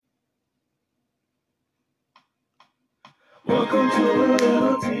Welcome to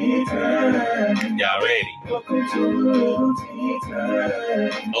Lil Tea Time. Y'all ready? Welcome to Lil Tea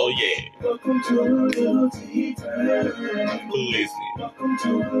Time. Oh yeah. Welcome to Lil Tea Time. Who listening? Welcome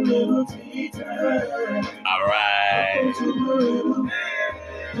to Lil Tea Time. All right. Welcome to Lil.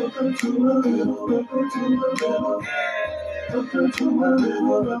 Welcome to Lil. Welcome to Lil. Welcome to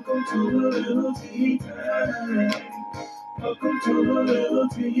Lil. Welcome to Lil Tea Time. Welcome to Lil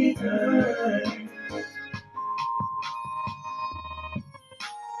Tea Time.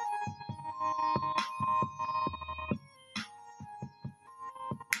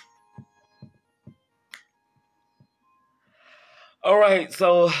 All right.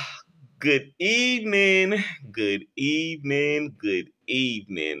 So, good evening. Good evening. Good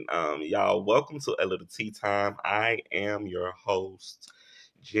evening. Y'all, welcome to A Little Tea Time. I am your host,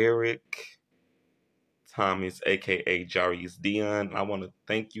 Jarek Thomas, aka Jarius Dion. I want to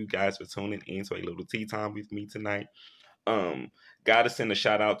thank you guys for tuning in to A Little Tea Time with me tonight. Gotta send a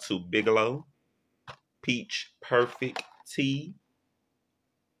shout out to Bigelow, Peach Perfect Tea.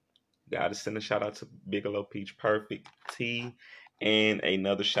 Gotta send a shout out to Bigelow Peach Perfect Tea. And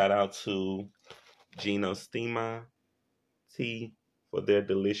another shout out to Gino Stima Tea for their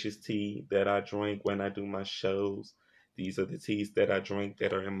delicious tea that I drink when I do my shows. These are the teas that I drink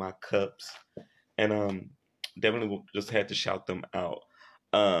that are in my cups. And definitely just had to shout them out.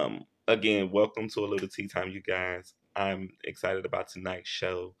 Again, welcome to A Little Tea Time, you guys. I'm excited about tonight's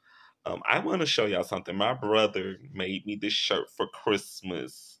show. I want to show y'all something. My brother made me this shirt for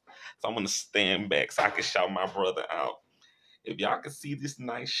Christmas. So I'm going to stand back so I can shout my brother out. If y'all can see this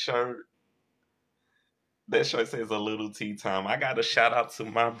nice shirt, that shirt says A Little Tea Time. I got to shout out to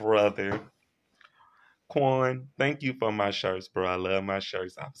my brother. Quan, thank you for my shirts, bro. I love my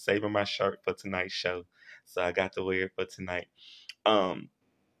shirts. I'm saving my shirt for tonight's show. So I got to wear it for tonight. Um,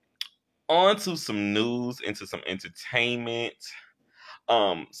 on to some news, into some entertainment.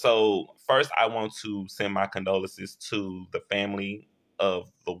 So first I want to send my condolences to the family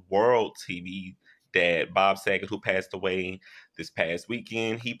of the World TV dad, Bob Saget, who passed away this past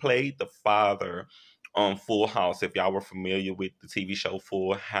weekend. He played the father on Full House. If y'all were familiar with the TV show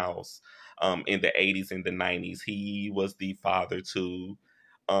Full House, in the 80s and the 90s, he was the father to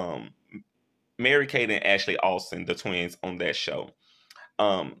um, Mary Kate and Ashley Olsen, the twins on that show.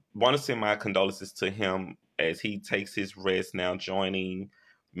 Want to send my condolences to him as he takes his rest now, joining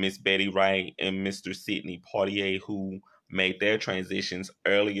Miss Betty Wright and Mr. Sidney Poitier, who made their transitions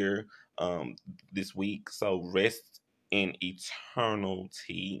earlier this week. So rest in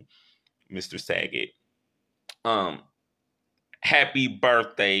eternity, Mr. Saget. Um, Happy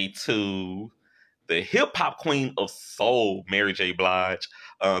birthday to the hip hop queen of soul, Mary J. Blige.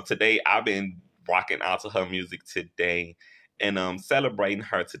 Today, I've been rocking out to her music today and celebrating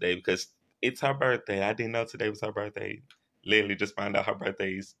her today because it's her birthday. I didn't know today was her birthday. Literally just found out her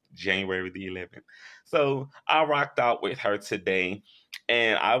birthday is January the 11th. So I rocked out with her today.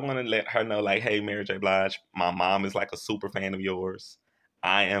 And I want to let her know, like, hey, Mary J. Blige, my mom is like a super fan of yours.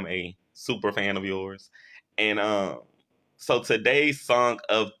 I am a super fan of yours. And so today's song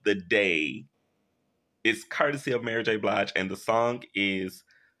of the day is courtesy of Mary J. Blige, and the song is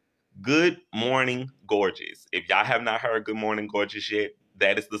Good Morning Gorgeous. If y'all have not heard Good Morning Gorgeous yet,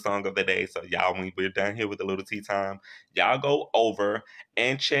 that is the song of the day. So y'all, when we're done here with a little tea time, y'all go over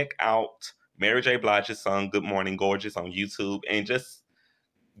and check out Mary J. Blige's song Good Morning Gorgeous on YouTube and just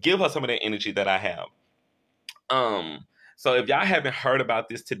give her some of that energy that I have. So if y'all haven't heard about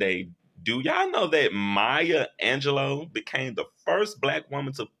this today, do y'all know that Maya Angelou became the first black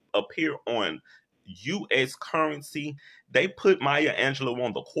woman to appear on U.S. currency? They put Maya Angelou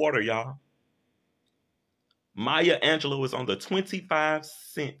on the quarter, y'all. Maya Angelou is on the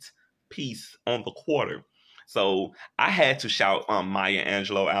 25-cent piece on the quarter. So I had to shout Maya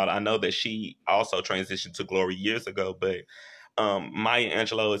Angelou out. I know that she also transitioned to glory years ago, but Maya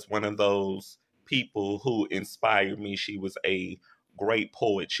Angelou is one of those people who inspired me. She was a great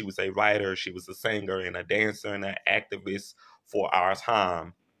poet. She was a writer. She was a singer and a dancer and an activist for our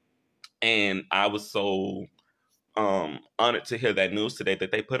time. And I was so honored to hear that news today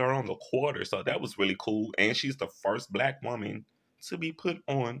that they put her on the quarter. So that was really cool. And she's the first black woman to be put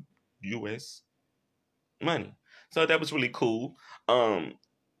on U.S. money. So that was really cool. I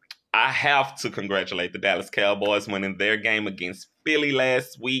have to congratulate the Dallas Cowboys winning their game against Philly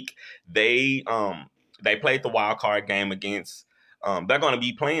last week. They played the wild card game against they're going to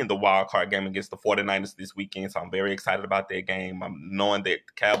be playing the wild card game against the 49ers this weekend, so I'm very excited about that game. I'm knowing that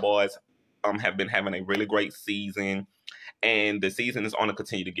the Cowboys have been having a really great season, and the season is going to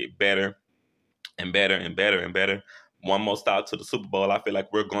continue to get better and better and better and better. one more stop to the Super Bowl. I feel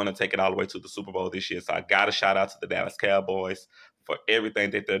like we're going to take it all the way to the Super Bowl this year. So I got to shout out to the Dallas Cowboys for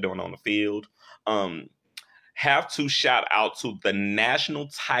everything that they're doing on the field. Have to shout out to the national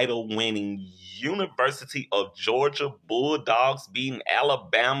title winning University of Georgia Bulldogs beating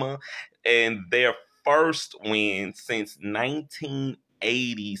Alabama and their first win since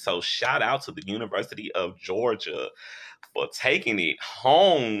 1980. So shout out to the University of Georgia for taking it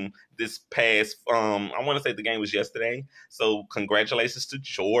home this past I want to say the game was yesterday. So congratulations to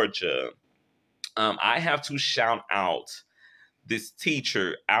Georgia. I have to shout out this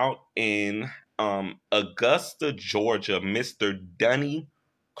teacher out in Augusta, Georgia, Mr. Dunny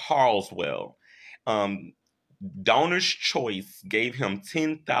Carswell. Um, Donor's Choice gave him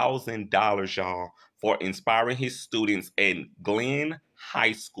 $10,000, y'all, for inspiring his students at Glenn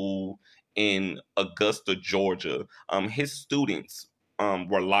High School in Augusta, Georgia. His students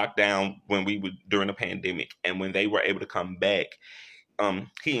were locked down when we were during the pandemic, and when they were able to come back,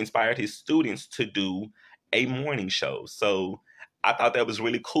 he inspired his students to do a morning show. So I thought that was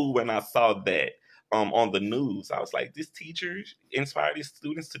really cool when I saw that on the news. I was like, this teacher inspired his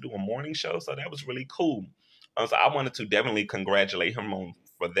students to do a morning show. So that was really cool. So I wanted to definitely congratulate him on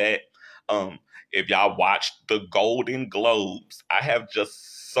for that. If y'all watched the Golden Globes, I have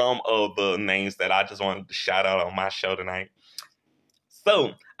just some of the names that I just wanted to shout out on my show tonight.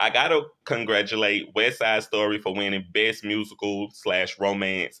 So I gotta congratulate West Side Story for winning Best Musical /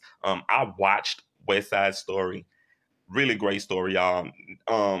 Romance. I watched West Side Story, really great story, y'all.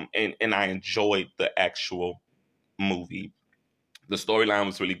 And I enjoyed the actual movie. The storyline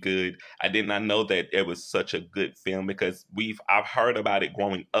was really good. I did not know that it was such a good film because I've heard about it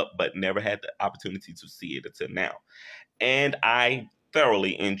growing up, but never had the opportunity to see it until now. And I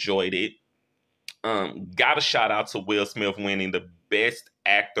thoroughly enjoyed it. Got a shout out to Will Smith winning the Best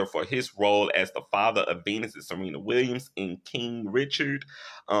Actor for his role as the father of Venus and Serena Williams in King Richard.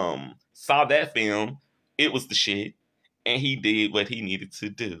 Saw that film. It was the shit. And he did what he needed to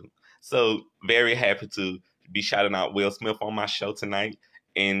do. So very happy to be shouting out Will Smith on my show tonight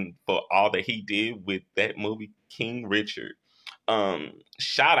and for all that he did with that movie, King Richard.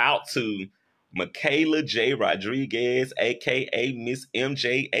 Shout out to Michaela J. Rodriguez, aka Miss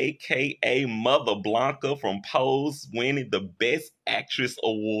MJ, aka Mother Blanca from Pose, winning the Best Actress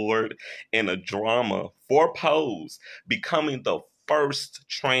Award in a drama for Pose, becoming the first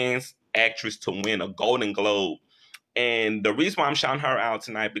trans actress to win a Golden Globe. And the reason why I'm shouting her out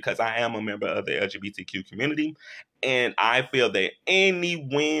tonight because I am a member of the LGBTQ community, and I feel that any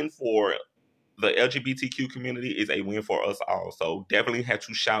win for the LGBTQ community is a win for us all. So definitely have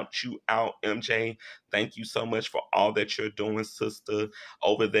to shout you out, MJ. Thank you so much for all that you're doing, sister,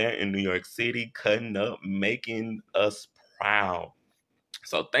 over there in New York City, cutting up, making us proud.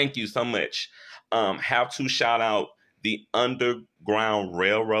 So thank you so much. Have to shout out the Underground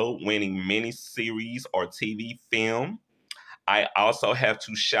Railroad winning miniseries or TV film. I also have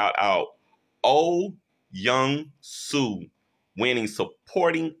to shout out Oh Young Soo winning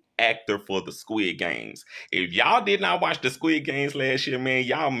supporting actor for the Squid Games. If y'all did not watch the Squid Games last year, man,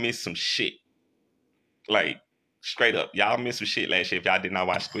 y'all missed some shit. Like, straight up, y'all missed some shit last year if y'all did not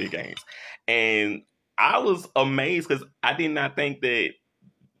watch Squid Games. And I was amazed because I did not think that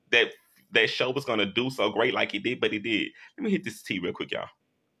that show was gonna do so great like it did, but it did. Let me hit this tea real quick, y'all.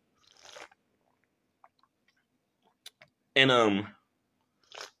 And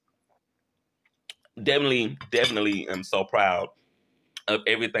definitely am so proud of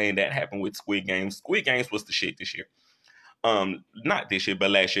everything that happened with Squid Games. Squid Games was the shit this year. Not this year,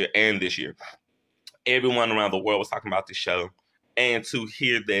 but last year and this year. Everyone around the world was talking about this show. And to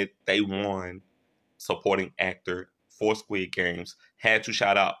hear that they won supporting actor for Squid Games, had to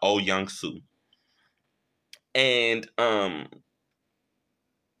shout out Oh Young Soo. And I'm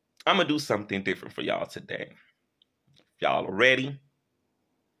gonna do something different for y'all today. If y'all are ready,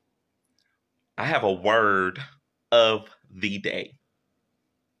 I have a word of the day.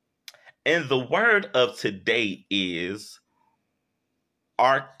 And the word of today is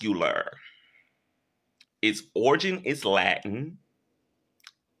arcular. Its origin is Latin,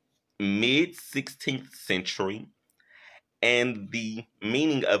 mid 16th century, and the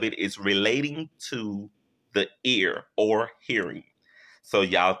meaning of it is relating to the ear or hearing. So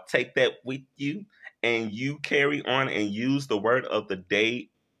y'all take that with you and you carry on and use the word of the day,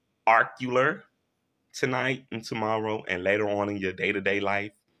 arcular, tonight and tomorrow and later on in your day-to-day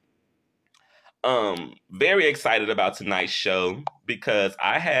life. Very excited about tonight's show because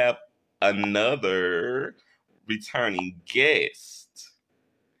I have another returning guest.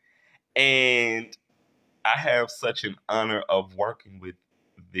 And I have such an honor of working with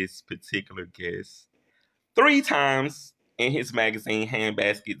this particular guest. 3 times in his magazine,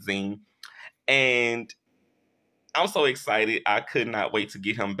 Handbasket Zine. And I'm so excited. I could not wait to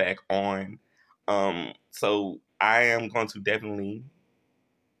get him back on. So I am going to definitely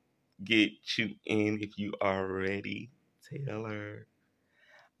get you in if you are ready, Taylor.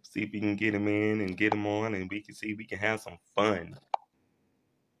 See if we can get him in and get him on, and we can see if we can have some fun.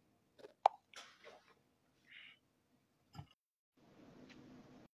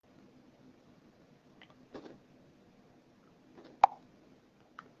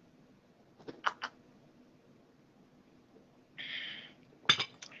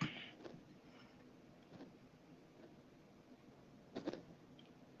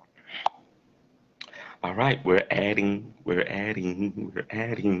 All right, we're adding. We're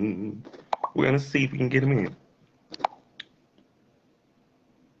gonna see if we can get him in.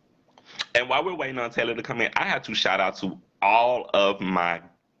 And while we're waiting on Taylor to come in, I have to shout out to all of my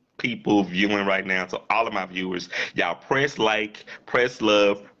people viewing right now, to all of my viewers. Y'all press like, press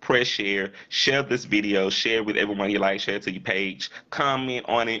love, press share, share this video, share with everyone you like, share it to your page, comment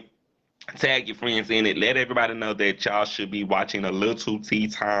on it, tag your friends in it. Let everybody know that y'all should be watching a Lil Tea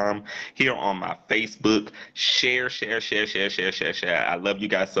Time here on my Facebook. Share, share, share, share, share, share, share. I love you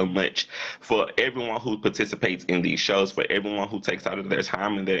guys so much. For everyone who participates in these shows, for everyone who takes out of their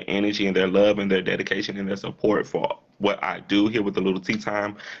time and their energy and their love and their dedication and their support for what I do here with the Lil Tea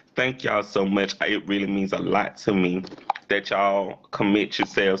Time. Thank y'all so much. It really means a lot to me that y'all commit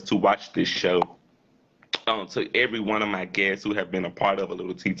yourselves to watch this show. To every one of my guests who have been a part of a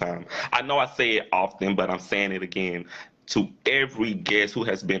Lil Tea Time. I know I say it often, but I'm saying it again. To every guest who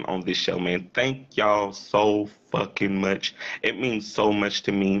has been on this show, man, thank y'all so fucking much. It means so much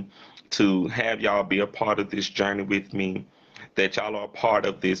to me to have y'all be a part of this journey with me, that y'all are a part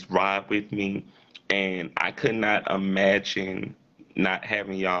of this ride with me. And I could not imagine not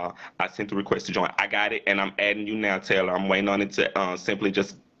having y'all. I sent the request to join. I got it, and I'm adding you now, Taylor. I'm waiting on it to simply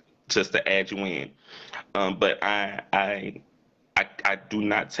just to add you in. But I do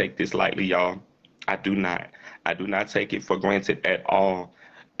not take this lightly, y'all. I do not. I do not take it for granted at all.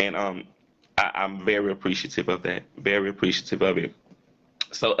 And I'm very appreciative of that. Very appreciative of it.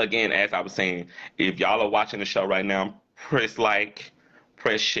 So again, as I was saying, if y'all are watching the show right now, press like,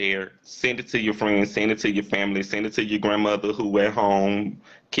 press share, send it to your friends, send it to your family, send it to your grandmother who at home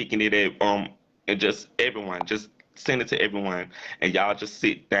kicking it at and just everyone, just send it to everyone, and y'all just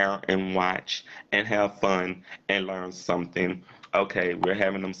sit down and watch and have fun and learn something. Okay, we're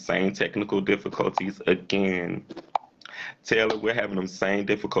having them same technical difficulties again. Taylor, we're having them same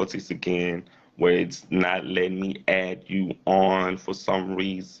difficulties again where it's not letting me add you on for some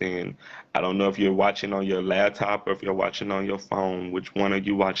reason. I don't know if you're watching on your laptop or if you're watching on your phone. Which one are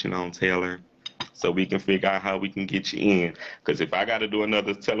you watching on, Taylor? So we can figure out how we can get you in. Because if I got to do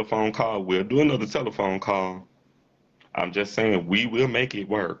another telephone call, we'll do another telephone call. I'm just saying we will make it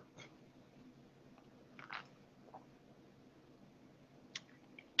work.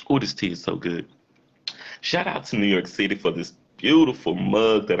 Oh, this tea is so good. Shout out to New York City for this beautiful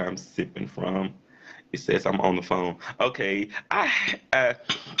mug that I'm sipping from. It says I'm on the phone. Okay,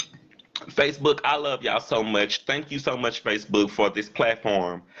 Facebook, I love y'all so much. Thank you so much, Facebook, for this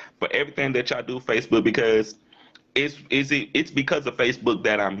platform, for everything that y'all do, Facebook, because it's because of Facebook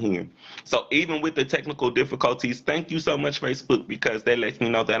that I'm here. So even with the technical difficulties, thank you so much, Facebook, because that lets me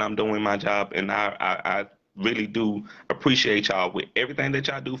know that I'm doing my job, and I really do appreciate y'all with everything that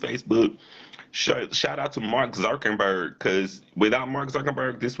y'all do, Facebook. Shout out to Mark Zuckerberg, because without Mark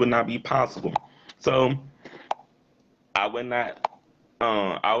Zuckerberg, this would not be possible. So I would not,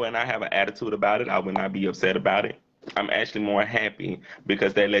 I would not have an attitude about it. I would not be upset about it. I'm actually more happy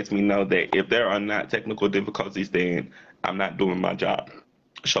because that lets me know that if there are not technical difficulties, then I'm not doing my job.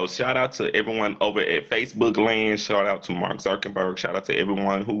 So shout out to everyone over at Facebook Land. Shout out to Mark Zuckerberg. Shout out to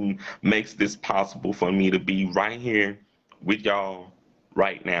everyone who makes this possible for me to be right here with y'all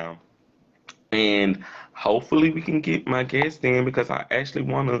right now. And hopefully we can get my guest in because I actually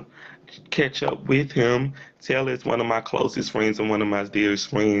want to catch up with him. Taylor is one of my closest friends and one of my dearest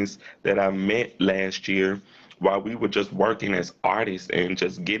friends that I met last year while we were just working as artists and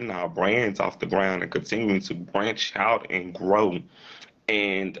just getting our brands off the ground and continuing to branch out and grow.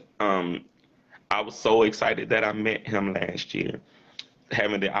 And I was so excited that I met him last year,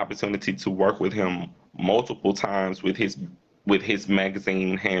 having the opportunity to work with him multiple times with his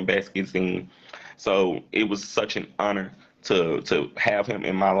magazine, Handbasket Zine. So it was such an honor to have him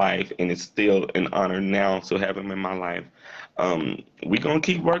in my life, and it's still an honor now to have him in my life. We're gonna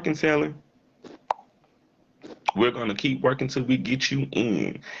keep working, Taylor. We're gonna keep working till we get you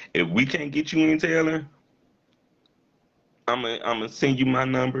in. If we can't get you in, Taylor, I'm gonna send you my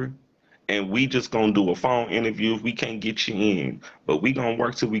number, and we just gonna do a phone interview if we can't get you in. But we gonna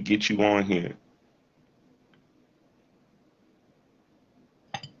work till we get you on here.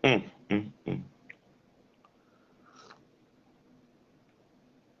 Mm, mm, mm.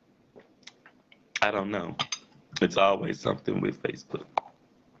 I don't know. It's always something with Facebook.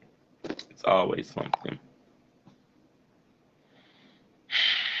 It's always something.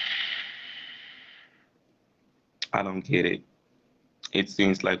 I don't get it. It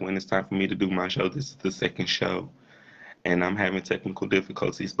seems like when it's time for me to do my show, this is the second show, and I'm having technical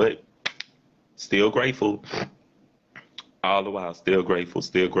difficulties, but still grateful. All the while, still grateful,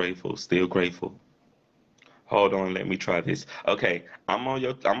 still grateful, still grateful. Hold on, let me try this. Okay, I'm on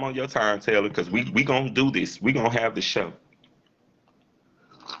your time, Taylor, because we gonna do this. We gonna have the show.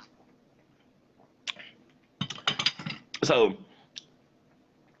 So,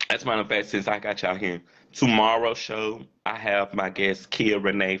 as a matter of fact, since I got y'all here, tomorrow's show, I have my guest Kia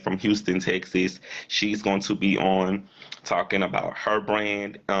Renee from Houston, Texas. She's going to be on talking about her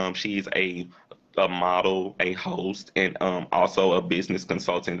brand. She's a model, a host, and also a business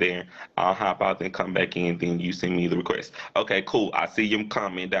consultant there. I'll hop out and come back in, then you send me the request. Okay, cool. I see you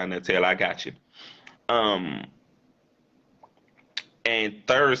coming down there, Taylor. I got you. Um, and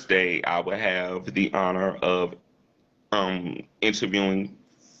Thursday, I will have the honor of interviewing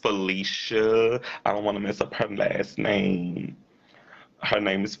Felicia. I don't want to mess up her last name. Her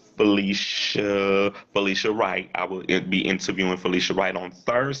name is Felicia Wright. I will be interviewing Felicia Wright on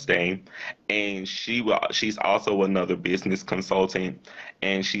Thursday, and she's also another business consultant,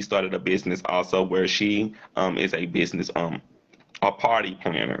 and she started a business also where she is a business a party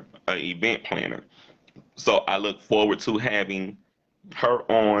planner, a event planner. So I look forward to having her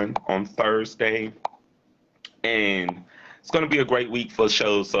on Thursday, and it's going to be a great week for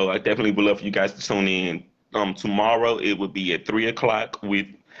shows. So I definitely would love for you guys to tune in. Tomorrow it will be at 3 o'clock with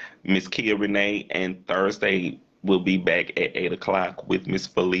Miss Kia Renee, and Thursday we'll be back at 8 o'clock with Miss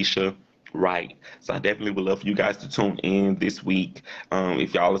Felicia Wright. So I definitely would love for you guys to tune in this week.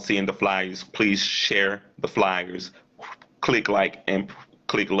 If y'all are seeing the flyers, please share the flyers, click like and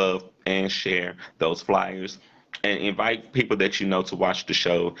click love and share those flyers, and invite people that you know to watch the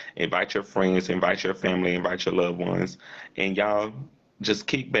show. Invite your friends, invite your family, invite your loved ones, and y'all just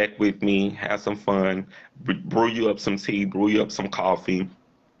kick back with me, have some fun, brew you up some tea, brew you up some coffee,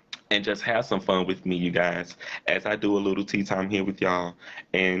 and just have some fun with me, you guys, as I do a little tea time here with y'all.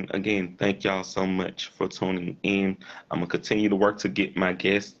 And again, thank y'all so much for tuning in. I'm gonna continue to work to get my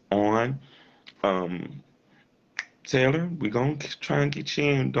guests on. Um, Taylor, we're gonna try and get you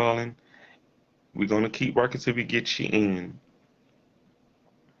in, darling. We're gonna keep working till we get you in.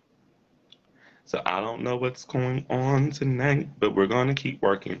 So I don't know what's going on tonight, but we're gonna keep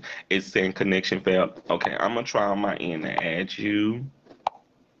working. It's saying connection failed. Okay, I'm gonna try on my end to add you.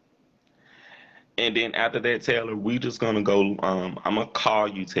 And then after that, Taylor, we just gonna go. I'm gonna call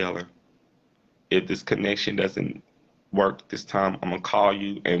you, Taylor. If this connection doesn't work this time, I'm gonna call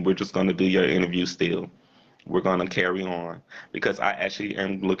you, and we're just gonna do your interview still. We're gonna carry on because I actually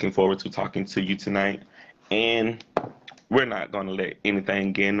am looking forward to talking to you tonight, and we're not gonna let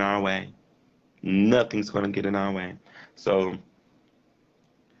anything get in our way. Nothing's gonna get in our way. So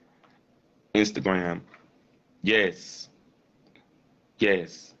Instagram, yes,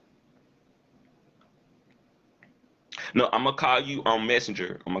 yes. No, I'm gonna call you on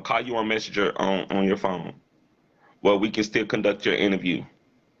Messenger. I'm gonna call you on Messenger on your phone. Well, we can still conduct your interview.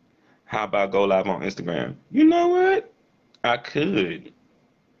 How about go live on Instagram? You know what? I could.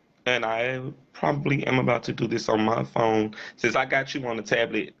 And I probably am about to do this on my phone. Since I got you on the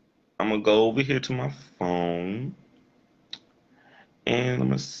tablet, I'm gonna go over here to my phone and I'm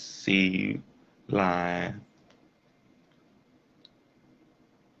gonna see live.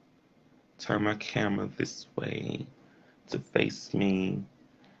 Turn my camera this way to face me.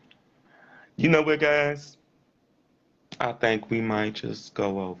 You know what, guys? I think we might just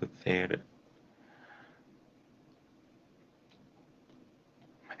go over there.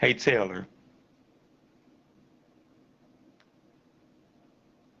 Hey, Taylor,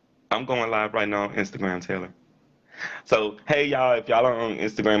 I'm going live right now on Instagram, Taylor. So, hey, y'all, if y'all are on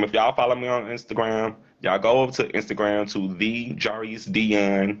Instagram, if y'all follow me on Instagram, y'all go over to Instagram to the Jarius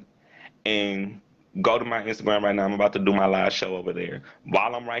Dion and go to my Instagram right now. I'm about to do my live show over there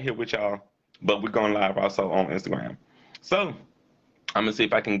while I'm right here with y'all, but we're going live also on Instagram. So, I'm going to see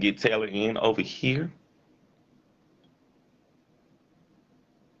if I can get Taylor in over here.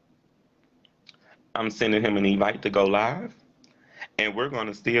 I'm sending him an invite to go live, and we're going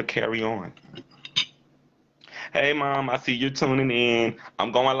to still carry on. Hey, Mom, I see you're tuning in.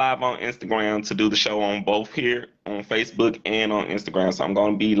 I'm going live on Instagram to do the show on both here on Facebook and on Instagram. So I'm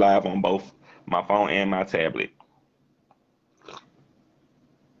going to be live on both my phone and my tablet.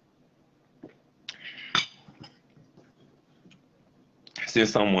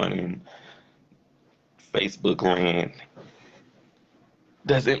 Since someone in Facebook land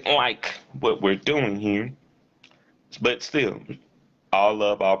doesn't like what we're doing here, but still, all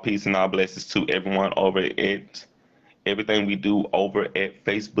love, all peace, and all blessings to everyone over at everything we do over at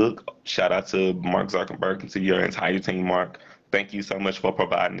Facebook. Shout out to Mark Zuckerberg and to your entire team, Mark. Thank you so much for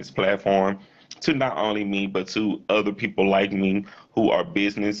providing this platform to not only me, but to other people like me who are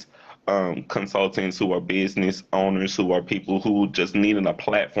business consultants, who are business owners, who are people who just needed a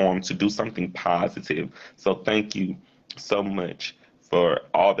platform to do something positive. So thank you so much for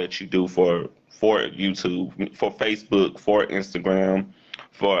all that you do for YouTube, for Facebook, for Instagram,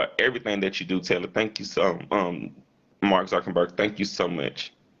 for everything that you do, Taylor. Thank you so Mark Zuckerberg, thank you so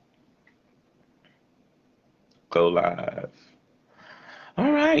much. Go live.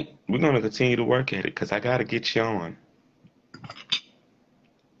 All right, we're going to continue to work at it because I got to get you on.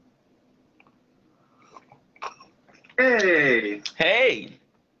 Hey, Hey,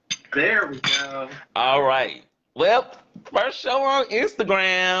 there we go. all right. Well, first show on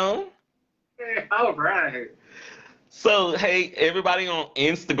Instagram. Hey, all right. So, hey, everybody on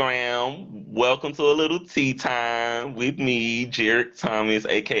Instagram, welcome to a little tea time with me, Jarek Thomas,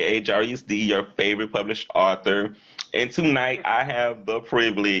 aka Jarius D, your favorite published author. And tonight I have the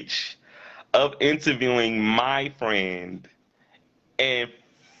privilege of interviewing my friend and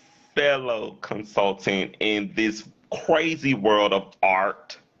fellow consultant in this crazy world of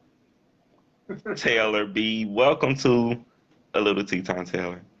art, Taylor B. Welcome to a little tea time,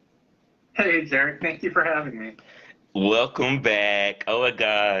 Taylor. Hey, Jared, thank you for having me. Welcome back. Oh my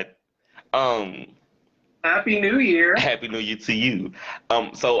God. Um, Happy New Year. Happy New Year to you.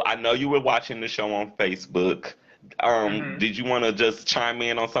 So I know you were watching the show on Facebook. Did you want to just chime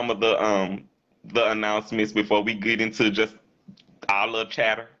in on some of the announcements before we get into just our little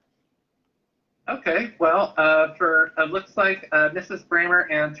chatter? Okay, well, looks like Mrs. Bramer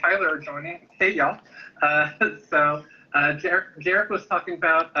and Tyler are joining. Hey, y'all. So, Jarek was talking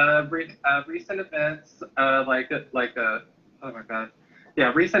about recent events, oh my God.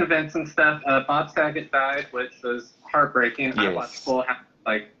 Yeah, recent events and stuff. Bob Saget died, which was heartbreaking. Yes. I watched Full House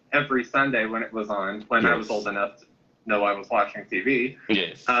like every Sunday when it was on, when I was old enough to know I was watching TV.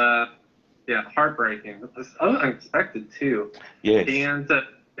 Yes. Yeah, heartbreaking. It was unexpected too. Yes. And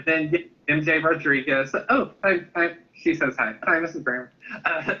then MJ Rodriguez. Oh, hi. She says hi. Hi, Mrs. Bramer.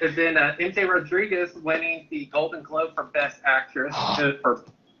 And then MJ Rodriguez winning the Golden Globe for Best Actress for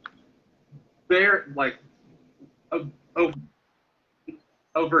very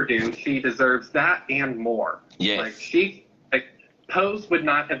overdue. She deserves that and more. Yes. Pose would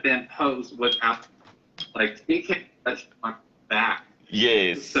not have been Pose without she can't touch on back.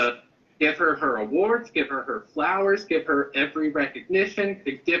 Yes. So give her awards, give her flowers, give her every recognition,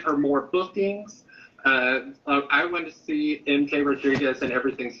 give her more bookings. I want to see MJ Rodriguez in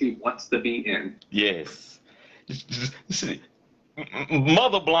everything she wants to be in. Yes.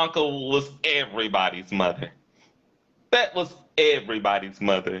 Mother Blanca was everybody's mother. That was everybody's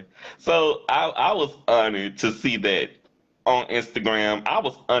mother. So I was honored to see that on Instagram. I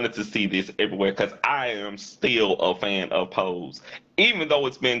was honored to see this everywhere because I am still a fan of Pose. Even though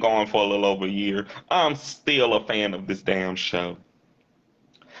it's been going for a little over a year, I'm still a fan of this damn show.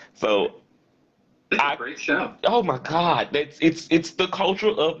 So It's a great show. Oh my God, it's the culture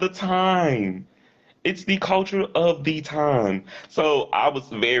of the time. It's the culture of the time. So I was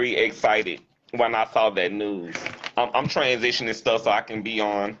very excited when I saw that news. I'm transitioning stuff so I can be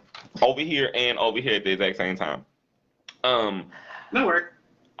on over here and over here at the exact same time. No work.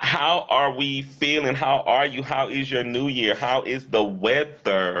 How are we feeling? How are you? How is your new year? How is the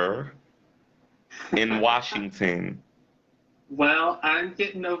weather in Washington? Well, I'm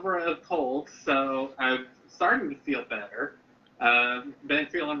getting over a cold, so I'm starting to feel better. Been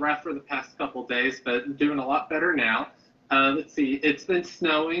feeling rough for the past couple days, but doing a lot better now. Let's see, it's been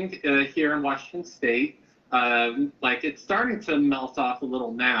snowing here in Washington State. It's starting to melt off a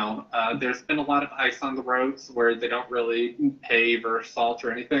little now. There's been a lot of ice on the roads where they don't really pave or salt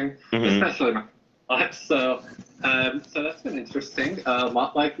or anything, especially my so that's been interesting. A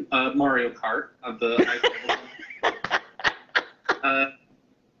lot like Mario Kart of the ice.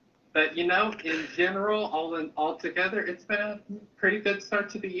 But in general, all together, it's been a pretty good start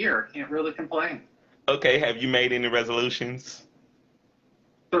to the year. Can't really complain. Okay, have you made any resolutions?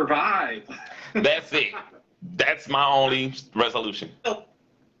 Survive. That's it. That's my only resolution.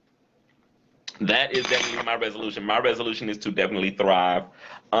 That is definitely my resolution. My resolution is to definitely thrive.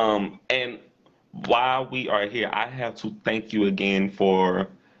 And while we are here, I have to thank you again for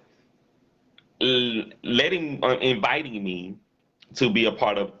inviting me to be a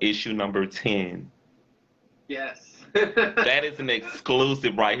part of issue number 10. Yes. That is an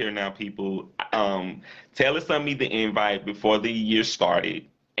exclusive right here now, people. Taylor sent me the invite before the year started,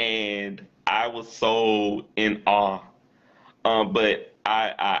 and I was so in awe. But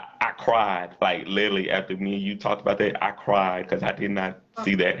I cried, like literally after me and you talked about that. I cried because I did not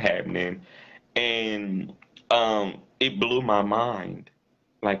see that happening, and it blew my mind.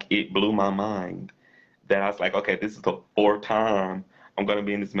 Like it blew my mind that I was like, okay, this is the fourth time I'm gonna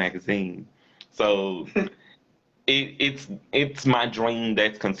be in this magazine. So it's my dream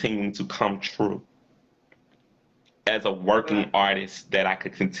that's continuing to come true as a working artist, that I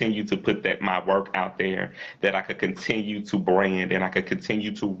could continue to put that my work out there, that I could continue to brand, and I could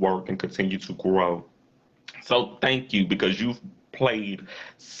continue to work and continue to grow. So thank you, because you've played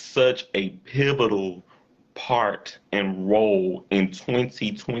such a pivotal part and role in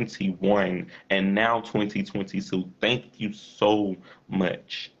 2021 and now 2022. Thank you so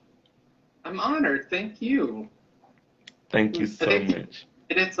much. I'm honored. Thank you. Thank you so much.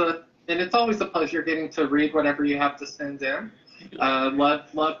 It's always a pleasure getting to read whatever you have to send in.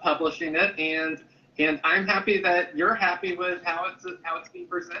 Love publishing it, and I'm happy that you're happy with how it's being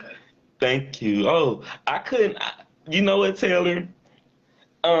presented. Thank you. Oh, I couldn't. You know what, Taylor?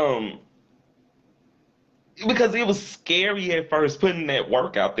 Um, because it was scary at first putting that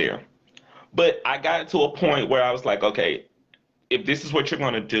work out there, but I got to a point where I was like, okay, if this is what you're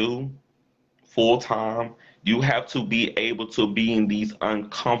gonna do full time, you have to be able to be in these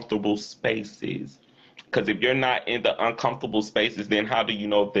uncomfortable spaces. Because if you're not in the uncomfortable spaces, then how do you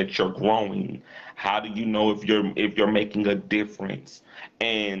know that you're growing? How do you know if you're making a difference?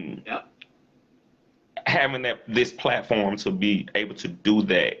 And Yep. having this platform to be able to do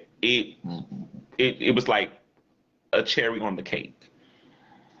that, it was like a cherry on the cake.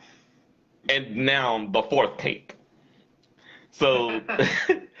 And now the fourth cake. So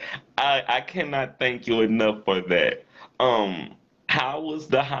I cannot thank you enough for that. How was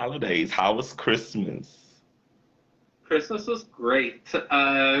the holidays? How was Christmas? Christmas was great.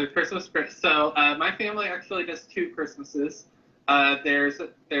 Christmas great. So my family actually does two Christmases. There's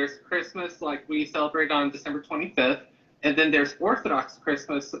Christmas, like we celebrate on December 25th, and then there's Orthodox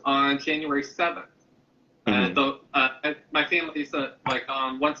Christmas on January 7th. My family's like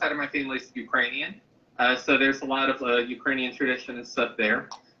on one side of my family is Ukrainian, so there's a lot of Ukrainian tradition and stuff there.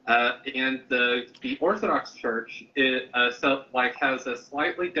 And the Orthodox Church has a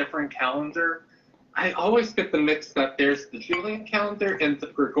slightly different calendar. I always get them mixed up. There's the Julian calendar and the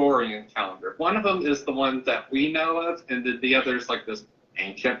Gregorian calendar. One of them is the one that we know of, and the other is like this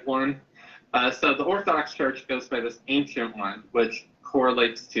ancient one. So the Orthodox Church goes by this ancient one, which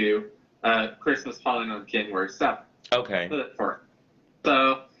correlates to Christmas falling on January 7th. Okay.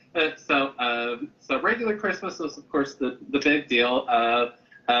 So regular Christmas was, of course, the big deal.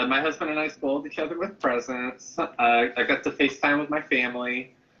 My husband and I spoiled each other with presents. I got to FaceTime with my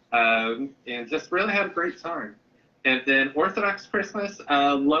family. And just really had a great time. And then Orthodox Christmas,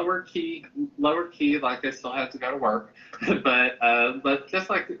 lower key, like I still had to go to work, but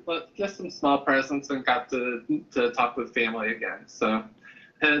just some small presents, and got to talk with family again. So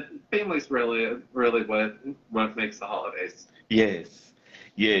family's really what makes the holidays. Yes,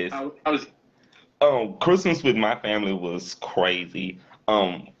 yes. Christmas with my family was crazy.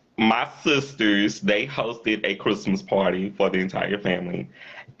 My sisters, they hosted a Christmas party for the entire family,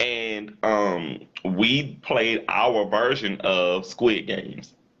 and we played our version of Squid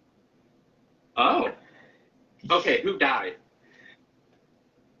Games. Oh, okay. Who died?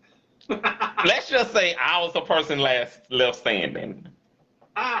 Let's just say I was the person left standing.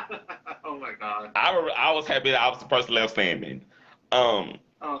 Oh my God. I was happy that I was the person left standing.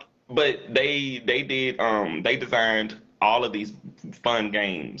 But they designed all of these fun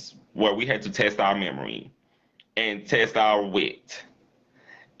games where we had to test our memory and test our wit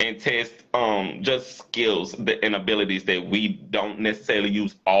and test just skills and abilities that we don't necessarily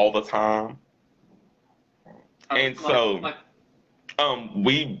use all the time. And so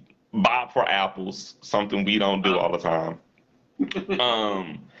we bob for apples, something we don't do all the time.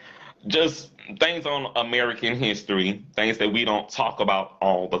 Just things on American history, things that we don't talk about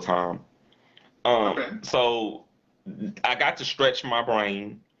all the time. So I got to stretch my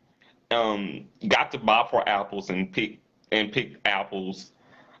brain, got to bob for apples and pick apples.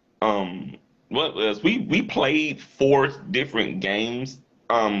 What else? We played 4 different games.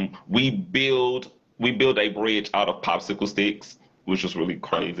 We build a bridge out of popsicle sticks. which was really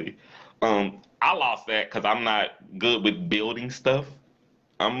crazy. I lost that because I'm not good with building stuff.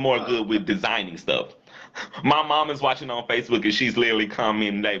 I'm more good with designing stuff. My mom is watching on Facebook and she's literally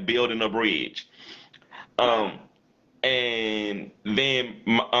commenting like building a bridge. Um, and then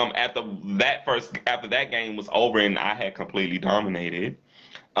after that game was over and I had completely dominated.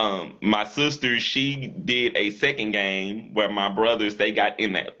 My sister, she did a second game where my brothers, they got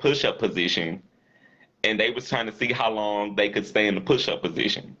in that push-up position and they was trying to see how long they could stay in the push-up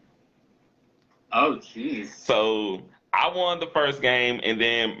position. Oh, jeez. So I won the first game, and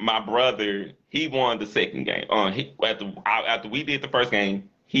then my brother, he won the second game. After we did the first game,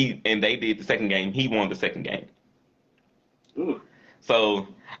 they did the second game. He won the second game. Ooh. So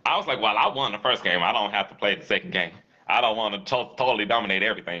I was like, well, I won the first game. I don't have to play the second game. I don't want to totally dominate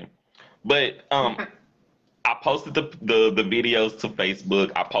everything. But I posted the videos to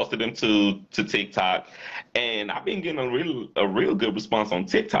Facebook. I posted them to TikTok, and I've been getting a real good response on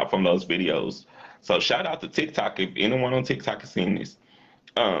TikTok from those videos. So shout out to TikTok if anyone on TikTok has seen this.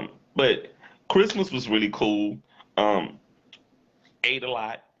 But Christmas was really cool. Ate a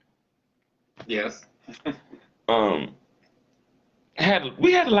lot. Yes.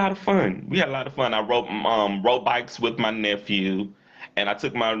 We had a lot of fun. I rode bikes with my nephew, and I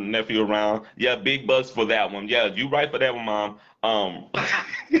took my nephew around. Yeah, big bucks for that one. Yeah, you right for that one, Mom.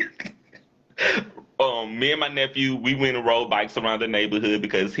 Me and my nephew, we went and rode bikes around the neighborhood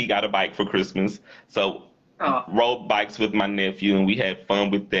because he got a bike for Christmas. So rode bikes with my nephew, and we had fun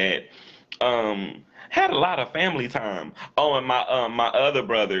with that. Had a lot of family time. Oh, and my other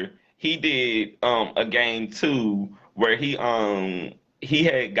brother, he did a game too where he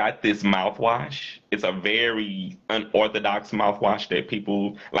had got this mouthwash. It's a very unorthodox mouthwash that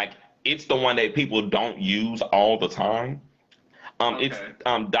people like. It's the one that people don't use all the time. It's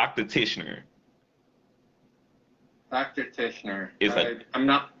Dr. Tishner. Dr. Tishner. It's I'm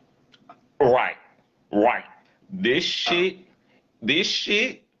not. Right. This shit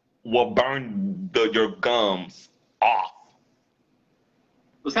will burn your gums off.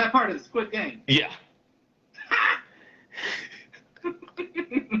 Was that part of the Squid Game? Yeah.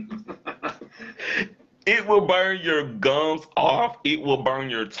 It will burn your gums off. It will burn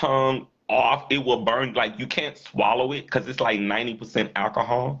your tongue off. It will burn, like, you can't swallow it because it's like 90%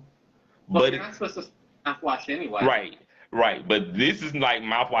 alcohol. Well, you're not supposed to mouthwash anyway. Right. But this is like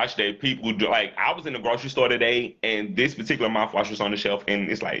mouthwash that people do. Like, I was in the grocery store today, and this particular mouthwash was on the shelf, and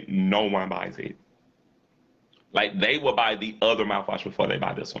it's like no one buys it. Like, they will buy the other mouthwash before they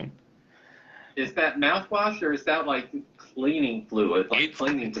buy this one. Is that mouthwash or is that like cleaning fluid, like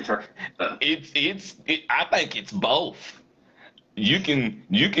cleaning detergent? I think it's both. You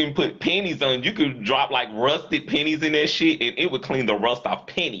can put pennies on. You could drop like rusted pennies in that shit, and it would clean the rust off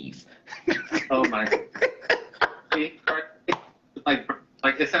pennies. Oh my! Like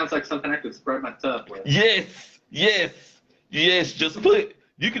it sounds like something I could spread my tub with. Yes. You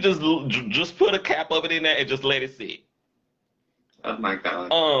could just put a cap of it in there and just let it sit. Oh my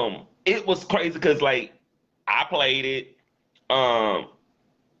god. It was crazy because like I played it.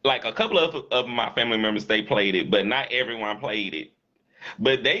 Like a couple of my family members, they played it, but not everyone played it.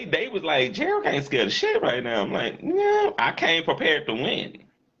 But they was like, Gerald ain't scared of shit right now. I'm like, no, I came prepared to win.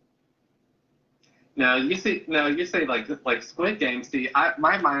 Now you say like Squid Game. See,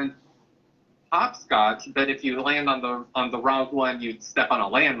 my mind hopscotch, but if you land on the wrong one, you'd step on a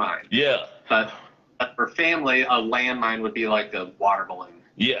landmine. Yeah. But for family, a landmine would be like a water balloon.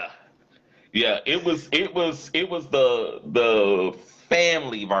 Yeah. It was the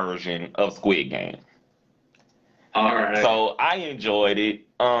family version of Squid Game. All right. So I enjoyed it.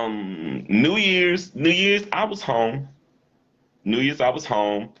 New Year's I was home.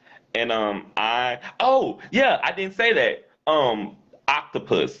 And I didn't say that.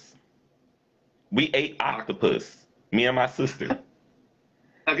 Octopus. We ate octopus. Me and my sister.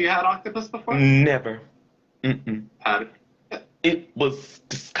 Have you had octopus before? Never. Had it? It was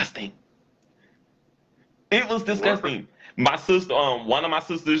disgusting. My sister, one of my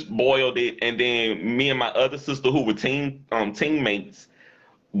sisters boiled it, and then me and my other sister, who were teammates,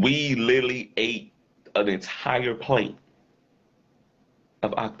 we literally ate an entire plate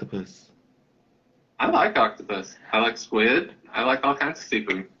of octopus. I like octopus. I like squid. I like all kinds of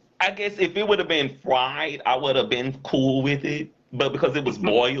seafood. I guess if it would have been fried, I would have been cool with it. But because it was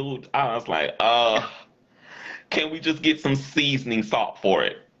boiled, I was like, can we just get some seasoning salt for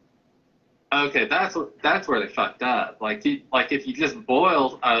it? Okay, that's where they fucked up. Like if you just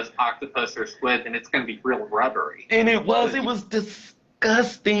boiled octopus or squid, then it's gonna be real rubbery. And it was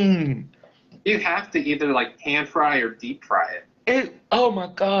disgusting. You have to either like pan fry or deep fry it. Oh my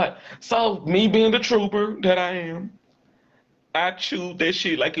God. So me being the trooper that I am, I chewed that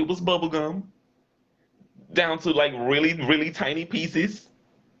shit like it was bubble gum, down to like really, really tiny pieces,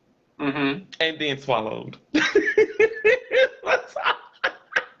 Mm-hmm. and then swallowed.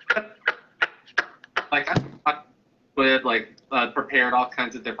 Like I would prepared all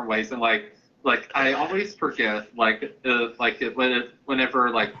kinds of different ways, and I always forget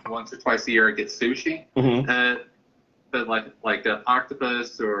whenever like once or twice a year I get sushi, Mm-hmm. but like an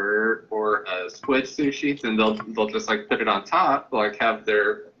octopus or a squid sushi, then they'll just like put it on top, like have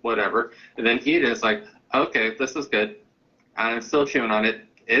their whatever, and then eat it. It's like, okay, this is good. I'm still chewing on it.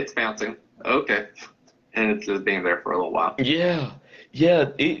 It's bouncing. Okay, and it's just being there for a little while. Yeah, yeah.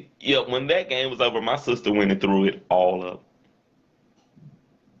 When that game was over, my sister went and threw it all up.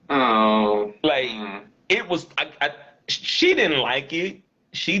 Oh. Like it was. She didn't like it.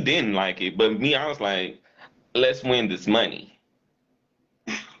 She didn't like it. But me, I was like, let's win this money.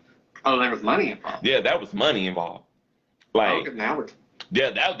 Oh, there was money involved. Yeah, that was money involved. Like, okay, now we're.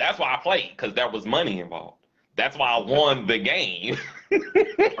 yeah, that's why I played, because there was money involved. That's why I won the game.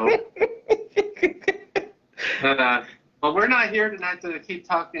 Oh. Well, we're not here tonight to keep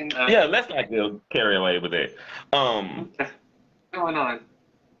talking. Yeah, let's not get carry away with it. What's going on?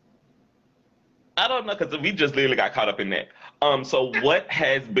 I don't know, because we just literally got caught up in that. So what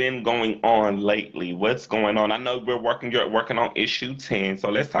has been going on lately? What's going on? I know you're working on issue 10, so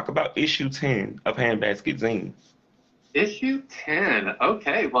let's talk about issue 10 of Handbasket Zine. Issue 10.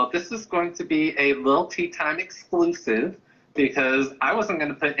 Okay, well, this is going to be a Lil Tea Time exclusive because I wasn't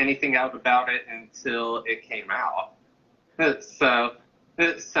going to put anything out about it until it came out. So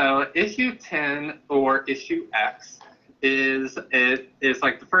issue 10 or issue X is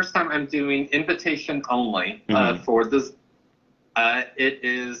like the first time I'm doing invitation only for this. It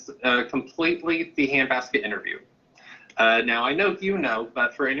is completely the Handbasket interview. Now I know you know,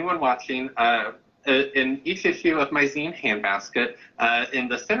 but for anyone watching, in each issue of my zine Handbasket, in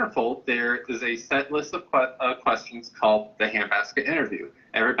the centerfold there is a set list of questions called the Handbasket interview.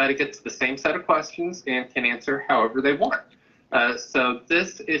 Everybody gets the same set of questions and can answer however they want. So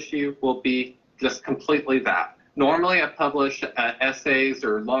this issue will be just completely that. Normally I publish essays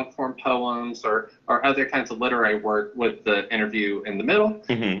or long-form poems or other kinds of literary work with the interview in the middle.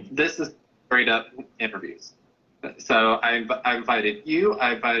 Mm-hmm. This is straight up interviews. So I invited you.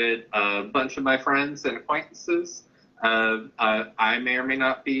 I invited a bunch of my friends and acquaintances. I may or may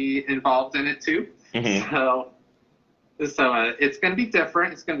not be involved in it too. Mm-hmm. So it's going to be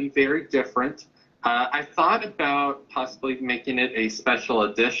different. It's going to be very different. I thought about possibly making it a special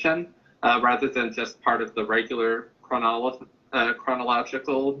edition rather than just part of the regular chronological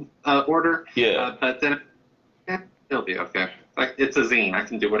order. Yeah. But then it'll be okay. Like, it's a zine. I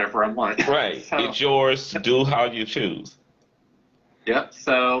can do whatever I want. Right. So, it's yours. Do how you choose. Yep.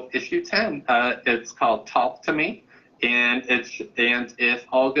 So issue 10, it's called Talk to Me, and if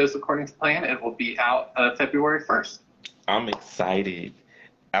all goes according to plan, it will be out February 1st. I'm excited.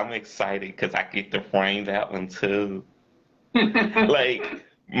 Because I get to frame that one too. Like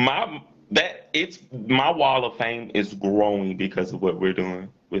my wall of fame is growing because of what we're doing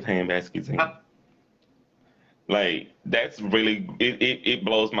with Handbasket Zine. Like, that's really, it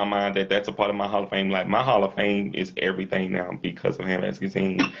blows my mind that that's a part of my Hall of Fame. Like, my Hall of Fame is everything now because of Handbasket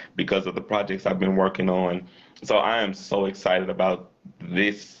Zine, because of the projects I've been working on. So I am so excited about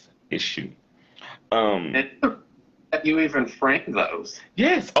this issue. And you even framed those.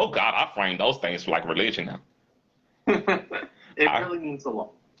 Yes. Oh, God, I frame those things like religion now. It really means a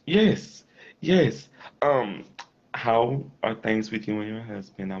lot. Yes. How are things with you and your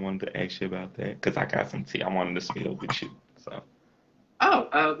husband? I wanted to ask you about that because I got some tea I wanted to spill with you. So.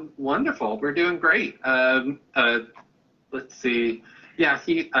 Oh, wonderful. We're doing great. Let's see. Yeah,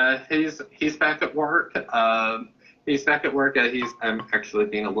 he's back at work. He's back at work. I'm actually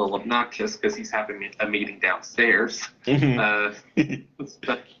being a little obnoxious because he's having a meeting downstairs. But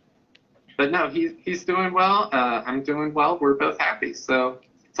no, he's doing well. I'm doing well. We're both happy, so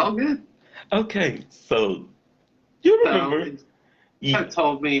it's all good. Okay, so. You remember? You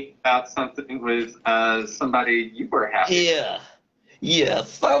told me about something with somebody you were having. Yeah,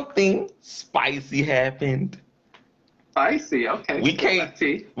 something spicy happened. Spicy, okay. We can't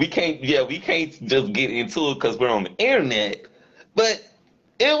just get into it because we're on the internet, but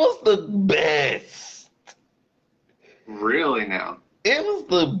it was the best. Really now? It was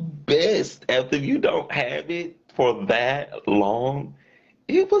the best. After you don't have it for that long,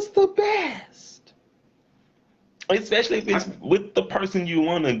 it was the best. Especially if it's with the person you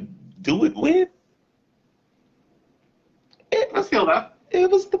want to do it with. I feel that. It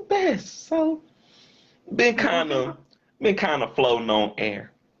was the best. So, been kind of floating on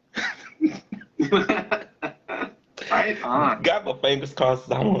air. Right on. Got my fingers crossed.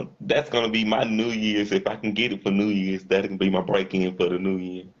 That's gonna be my New Year's. If I can get it for New Year's, that can be my break-in for the New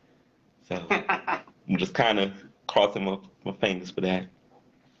Year. So I'm just kind of crossing my fingers for that.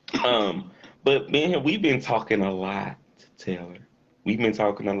 But man, we've been talking a lot, Taylor. We've been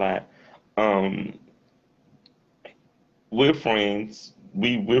talking a lot. Um, we're friends.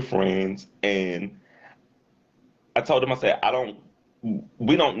 We're friends, and I told him, I said,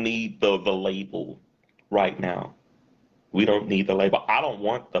 we don't need the label right now. We don't need the label. I don't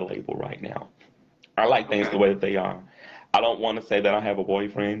want the label right now. I like things the way that they are. I don't want to say that I have a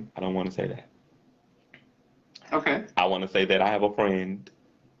boyfriend. I don't want to say that. Okay. I want to say that I have a friend.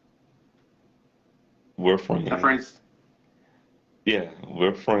 We're friends. A friend. Yeah,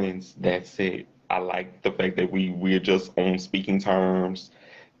 we're friends. That's it. I like the fact that we're just on speaking terms,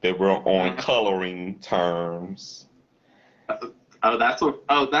 that we're on coloring terms. That's what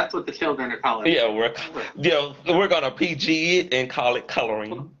the children are calling. Yeah, we're gonna PG it and call it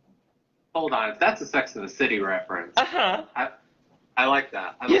coloring. Hold on, that's a Sex and the City reference. Uh-huh. I like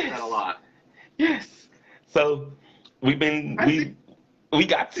that. I like that a lot. Yes. So we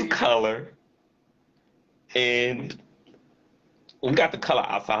got to color, and we got to color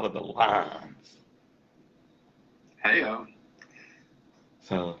outside of the lines. Heyo.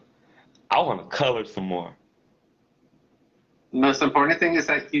 So I want to color some more. The most important thing is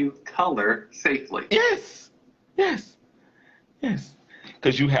that you color safely. Yes.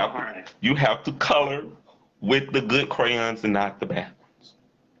 Because you have to color with the good crayons and not the bad ones.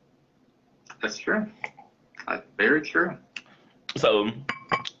 That's true. That's very true. So,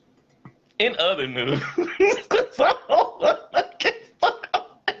 in other news, I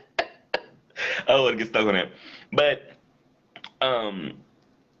want to get stuck on that. But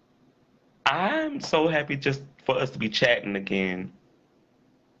I'm so happy just for us to be chatting again.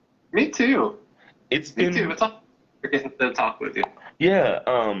 Me too. Me too. It's all getting to talk with you. Yeah.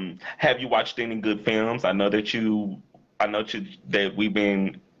 Have you watched any good films? I know that that we've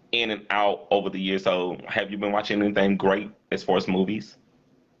been in and out over the years. So have you been watching anything great as far as movies?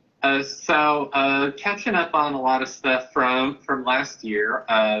 Catching up on a lot of stuff from last year.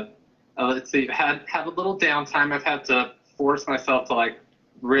 Let's see. Had a little downtime. I've had to force myself to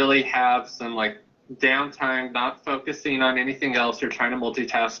really have some downtime, not focusing on anything else or trying to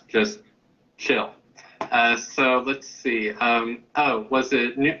multitask, just chill. So let's see. Was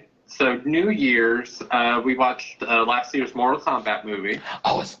it New? So New Year's, we watched last year's Mortal Kombat movie.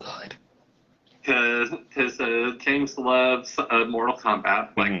 Oh, it's good. Because James loves Mortal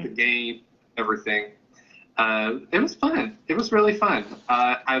Kombat, the game, everything. It was fun. It was really fun.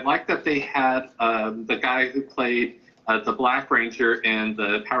 I like that they had the guy who played the Black Ranger in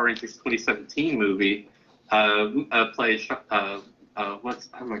the Power Rangers 2017 movie played oh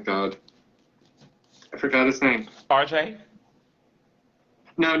my god, I forgot his name. RJ?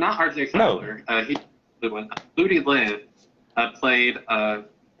 No, not RJ Kyler. No. He the one. Ludi Lin played. I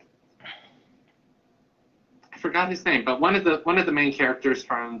forgot his name, but one of the main characters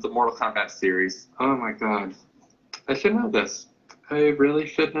from the Mortal Kombat series. Oh my god, I should know this. I really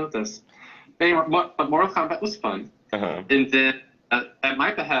should know this. Anyway, but Mortal Kombat was fun. Uh-huh. And then, at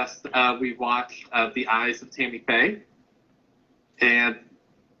my behest, we watched The Eyes of Tammy Faye, and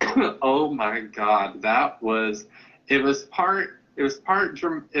oh my God, it was partly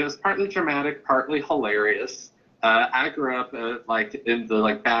dramatic, partly hilarious. I grew up in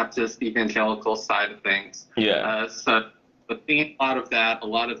the Baptist evangelical side of things. Yeah. So seeing a lot of that, a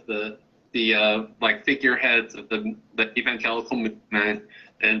lot of the figureheads of the evangelical movement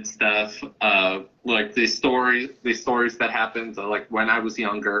and stuff, these stories that happened when I was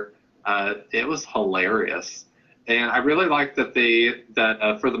younger, it was hilarious. And I really liked that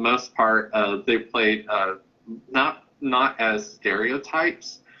for the most part they played not as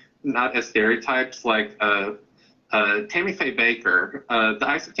stereotypes like Tammy Faye Baker. The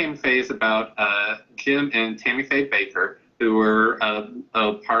Eyes of Tammy Faye is about Jim and Tammy Faye Baker, who were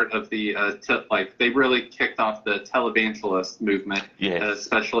a part of the they really kicked off the televangelist movement,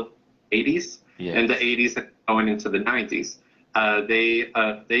 especially in the 80s, in the 80s and going into the 90s. They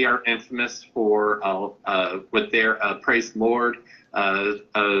are infamous for with their Praise the Lord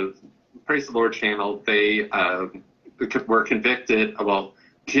channel. They were convicted. Well,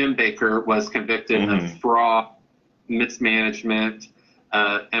 Jim Baker was convicted of fraud, mismanagement,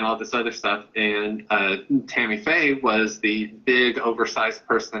 and all this other stuff. And Tammy Faye was the big, oversized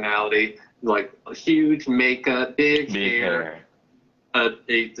personality, huge makeup, big hair, a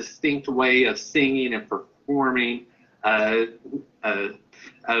distinct way of singing and performing.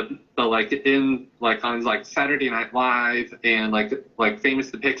 but like in like on like Saturday Night Live and like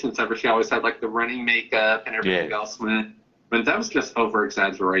famous depictions of her, she always had like the running makeup and everything else. When that was just over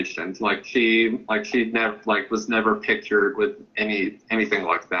exaggeration. Like she never was never pictured with anything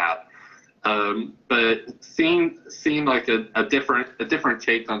like that. But seeing like a different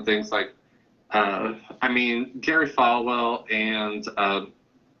take on things, like I mean, Jerry Falwell and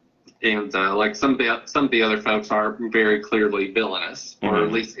like some of the other folks are very clearly villainous, or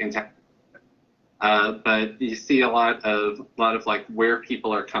at least but you see a lot of like where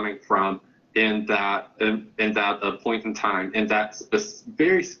people are coming from in that point in time, in that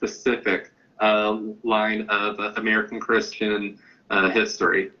very specific line of American Christian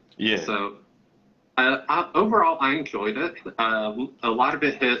history. Yeah. So overall, I enjoyed it. A lot of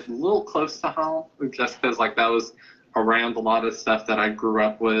it hit a little close to home, just because like that was around a lot of stuff that I grew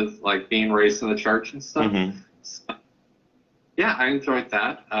up with, like being raised in the church and stuff. So, yeah, I enjoyed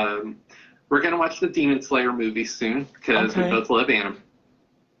that. We're gonna watch the Demon Slayer movie soon because we both love anime.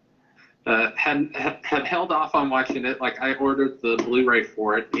 Had held off on watching it. Like I ordered the Blu-ray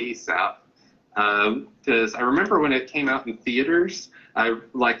for it ASAP because I remember when it came out in theaters, I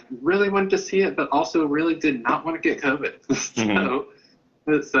like really wanted to see it, but also really did not want to get COVID.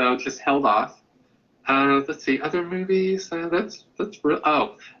 So just held off. Let's see, other movies. That's real.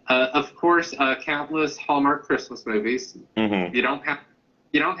 Oh, of course, countless Hallmark Christmas movies. You don't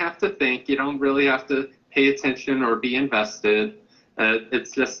have to think. You don't really have to pay attention or be invested.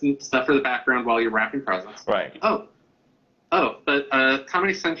 It's just stuff for the background while you're wrapping presents. Right. But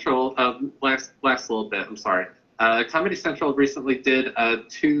Comedy Central, last little bit, I'm sorry. Comedy Central recently did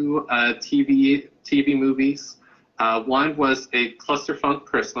 2 TV movies. One was a Clusterfunk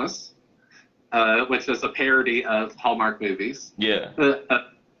Christmas, which is a parody of Hallmark movies. Yeah.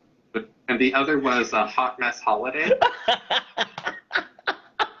 And the other was a Hot Mess Holiday.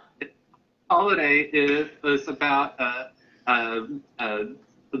 Holiday is about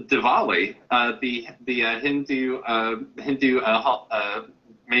Diwali, the Hindu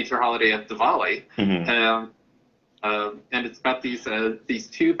major holiday of Diwali, and it's about these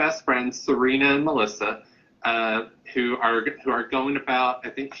 2 best friends, Serena and Melissa, who are going about, I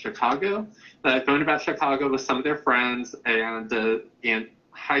think, Chicago, with some of their friends, and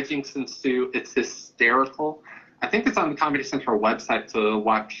hijinks ensue. It's hysterical. I think it's on the Comedy Central website to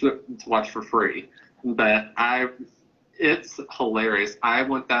watch for free, but it's hilarious. I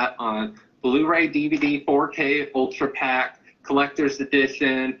want that on Blu-ray, DVD, 4K, Ultra Pack, Collector's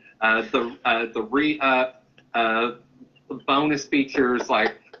Edition, the re-up, bonus features,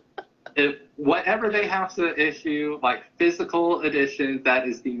 like whatever they have to issue, like physical edition, that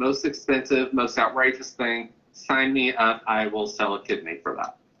is the most expensive, most outrageous thing. Sign me up. I will sell a kidney for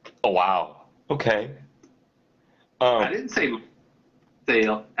that. Oh, wow. Okay. I didn't say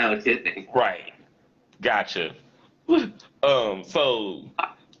a kidney. Right. Gotcha. So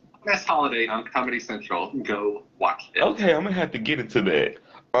Best Holiday on Comedy Central. Go watch it. Okay, I'm gonna have to get into that.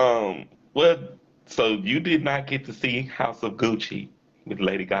 Well, so you did not get to see House of Gucci with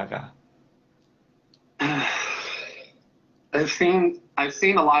Lady Gaga. I've seen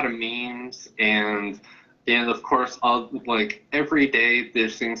a lot of memes, and of course, like every day there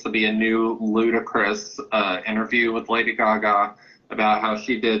seems to be a new ludicrous interview with Lady Gaga about how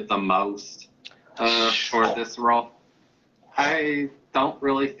she did the most for this role. I don't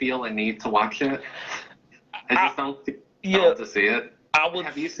really feel a need to watch it. I just don't feel to see it.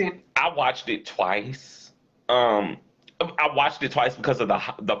 Have you seen? I watched it twice. I watched it twice because of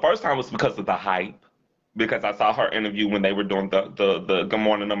the first time was because of the hype, because I saw her interview when they were doing the Good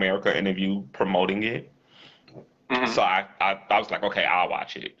Morning America interview promoting it. So I was like, okay, I'll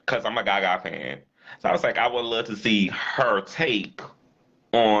watch it because I'm a Gaga fan. So I was like, I would love to see her take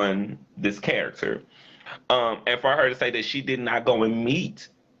on this character. And for her to say that she did not go and meet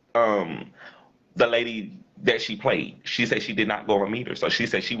the lady that she played. She said she did not go and meet her. So she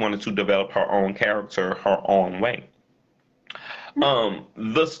said she wanted to develop her own character her own way.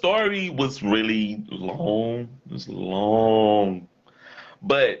 The story was really long. It was long.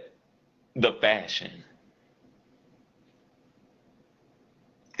 But the fashion.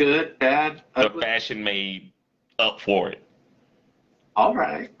 Good, bad, ugly. The fashion made up for it. All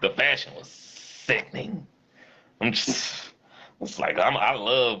right. The fashion was sickening. It's like I'm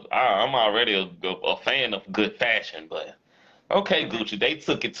already a fan of good fashion, but okay, Gucci, they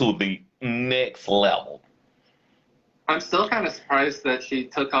took it to the next level. I'm still kind of surprised that she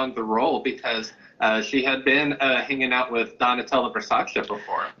took on the role because she had been hanging out with Donatella Versace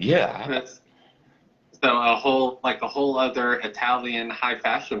before. Yeah. So a whole other Italian high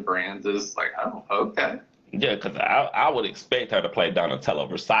fashion brand is like, oh, okay. Yeah, because I would expect her to play Donatella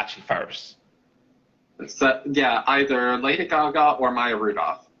Versace first. So yeah, either Lady Gaga or Maya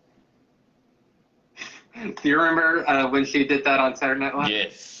Rudolph. Do you remember when she did that on Saturday Night Live?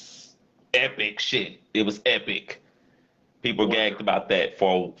 Yes. Epic shit. It was epic. People gagged about that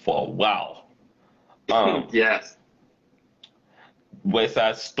for a while. Yes. West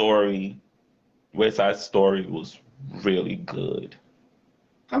Side Story. West Side Story was really good.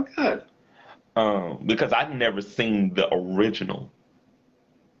 Oh, good. Because I'd never seen the original.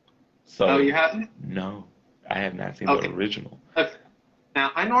 So Oh, you haven't? no, I have not seen Okay. the original. Okay.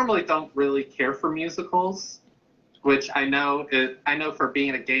 Now, I normally don't really care for musicals, which I know for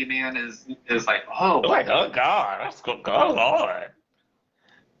being a gay man is like, oh, Like, oh God, that's good. Oh Lord.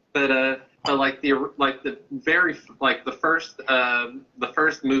 But like the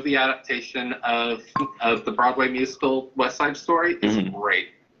first movie adaptation of the Broadway musical West Side Story is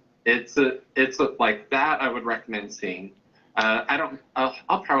great. It's like that I would recommend seeing.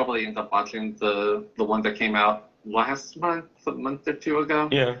 I'll probably end up watching the one that came out last month, a month or two ago.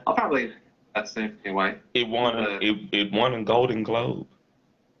 Yeah. I'll probably that same anyway. It won a Golden Globe.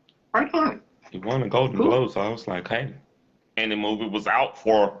 Right on. It won a Golden Globe, so I was like, hey. And the movie was out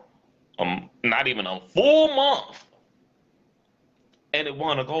for not even a full month. And it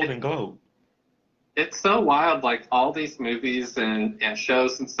won a Golden Globe. It's so wild, like all these movies and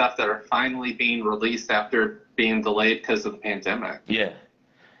shows and stuff that are finally being released after being delayed because of the pandemic. Yeah.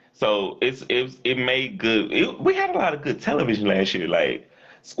 So it made good. We had a lot of good television last year. Like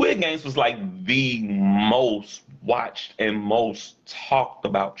Squid Games was like the most watched and most talked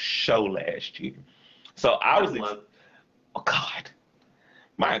about show last year. So oh God,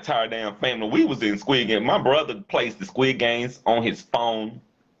 my entire damn family, we was in Squid Games. My brother plays the Squid Games on his phone.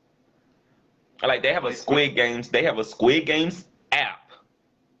 Like they have a Squid Games app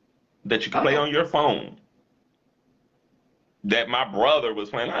that you can play on your phone. That my brother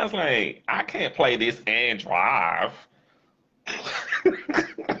was playing. I was like, I can't play this and drive.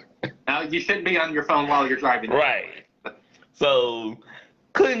 Now you shouldn't be on your phone while you're driving. Right. So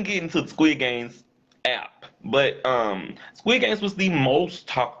couldn't get into the Squid Games app. But Squid Games was the most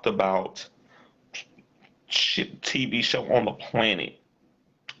talked about TV show on the planet.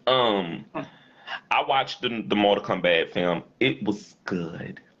 I watched the Mortal Kombat film. It was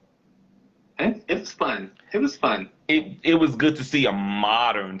good. It was fun. It was fun. It was good to see a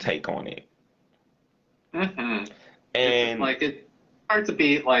modern take on it. Mm-hmm. And it's hard to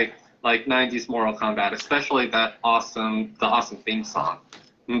beat like 90s Mortal Kombat, especially the awesome theme song.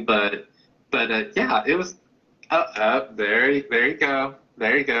 But yeah, it was. There you go.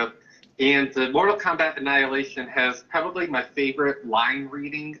 And the Mortal Kombat Annihilation has probably my favorite line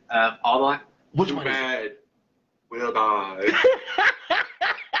reading of all time. Which one? Bad will die.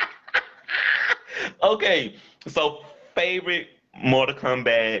 Okay, so favorite Mortal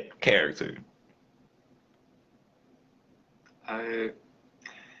Kombat character? My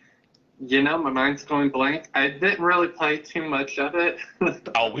mind's going blank. I didn't really play too much of it.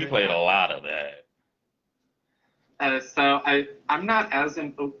 Oh, we played a lot of that. So I'm not as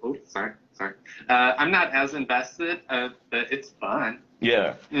sorry. I'm not as invested, but it's fun.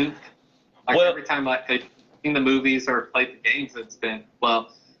 Yeah. Every time I've seen the movies or played the games, it's been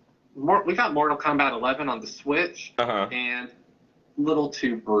we got Mortal Kombat 11 on the Switch, and a little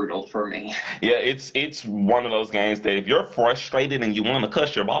too brutal for me. Yeah, it's one of those games that if you're frustrated and you want to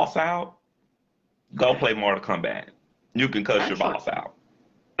cuss your boss out, go play Mortal Kombat. You can cuss your boss out.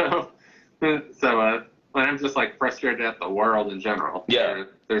 So when I'm just like frustrated at the world in general. Yeah.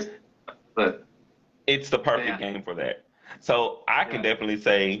 But it's the perfect game for that. So I can definitely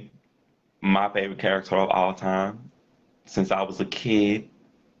say my favorite character of all time, since I was a kid,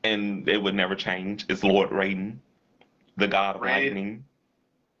 and it would never change, is Lord Raiden, the god of lightning,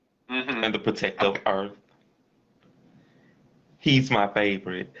 and the protector of Earth. He's my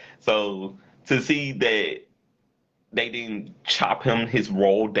favorite. So to see that they didn't chop his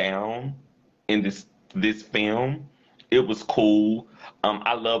role down in this film, it was cool.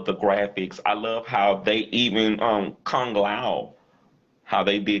 I love the graphics. I love how they even Kung Lao, how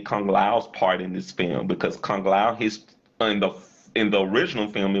they did Kung Lao's part in this film, because Kung Lao, in the original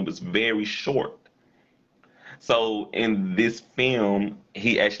film, it was very short. So in this film,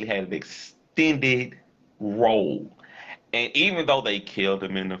 he actually had an extended role. And even though they killed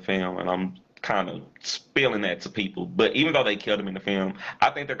him in the film, and I'm kind of spilling that to people, but even though they killed him in the film,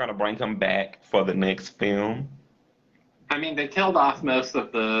 I think they're going to bring him back for the next film. I mean, they killed off most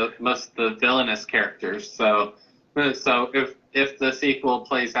of the villainous characters, so if the sequel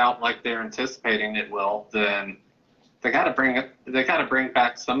plays out like they're anticipating it will, then they got to bring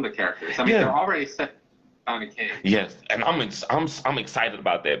back some of the characters. I mean, they're already set. Johnny Cage. Yes, and I'm excited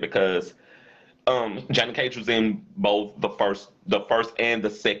about that because Johnny Cage was in both the first and the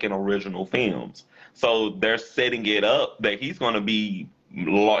second original films. So they're setting it up that he's going to be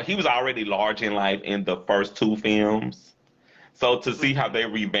he was already large in life in the first two films. So to see how they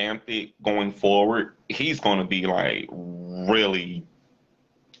revamped it going forward, he's going to be like really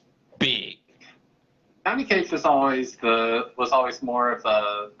big. Johnny Cage was always more of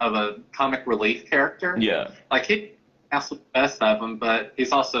a comic relief character. Yeah. Like he has the best of them, but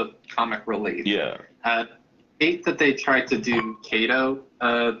he's also comic relief. Yeah. Hate that they tried to do Kato,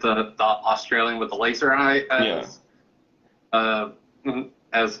 the Australian with the laser eye,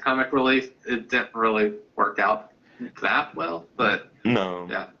 as comic relief. It didn't really work out that well, but No.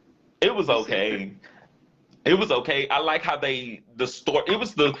 yeah, It was okay. It was okay. I like how the story. It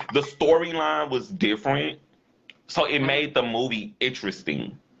was the storyline was different, so it made the movie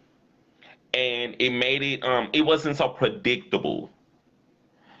interesting, and it made it. It wasn't so predictable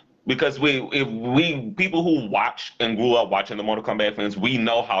because we people who watch and grew up watching the Mortal Kombat films, we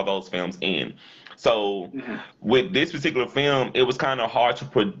know how those films end. So with this particular film, it was kind of hard to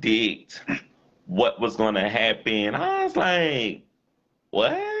predict what was going to happen. I was like,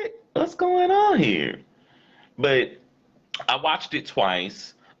 what? What's going on here? But I watched it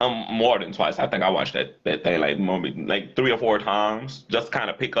twice, more than twice. I think I watched that thing like maybe like 3 or 4 times, just kind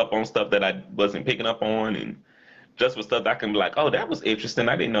of pick up on stuff that I wasn't picking up on, and just for stuff that I can be like, oh, that was interesting.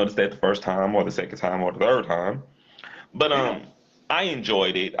 I didn't notice that the first time, or the second time, or the third time. But I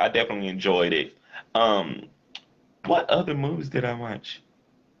enjoyed it. I definitely enjoyed it. Um, what other movies did I watch?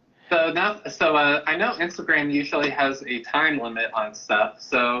 So I know Instagram usually has a time limit on stuff.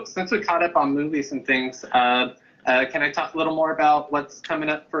 So since we caught up on movies and things, can I talk a little more about what's coming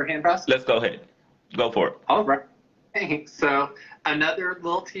up for Handbasket? Let's go ahead. Go for it. All right. Thanks. So another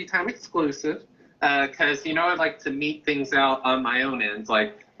Lil Tea Time exclusive, because I like to meet things out on my own end,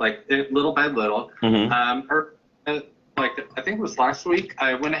 like little by little. Like I think it was last week,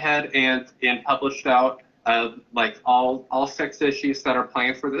 I went ahead and published out like all 6 issues that are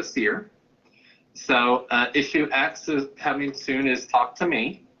planned for this year. So issue X is coming soon. Is Talk to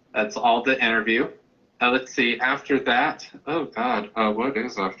Me. That's all the interview. Let's see. After that, oh God, what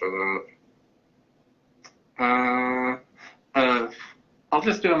is after that? I'll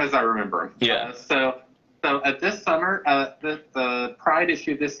just do them as I remember them. Yeah. So this summer, the Pride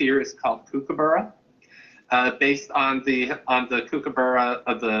issue this year is called Kookaburra, based on the kookaburra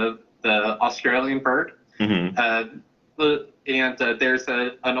of the Australian bird. And there's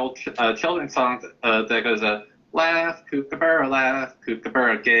an old children's song that goes, laugh,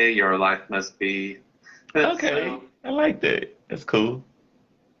 kookaburra, gay, your life must be. Okay, So, I like that. That's cool.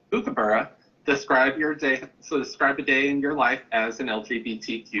 kookaburra, describe your day. So describe a day in your life as an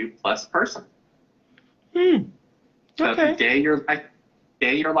LGBTQ plus person. Okay. Gay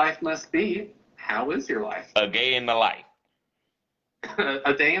your life must be. How is your life? A gay in the life.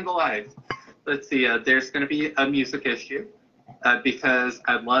 A day in the life. Let's see. There's going to be a music issue because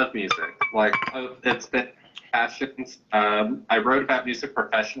I love music. Like it's been passions. I wrote about music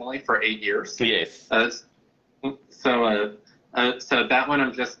professionally for 8 years. Yes. So that one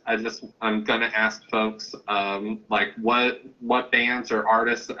I'm gonna ask folks like what bands or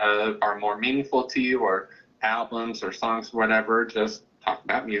artists are more meaningful to you, or albums or songs, whatever. Just talk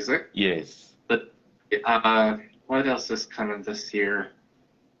about music. Yes. But what else is coming this year?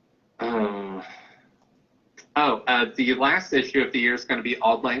 The last issue of the year is going to be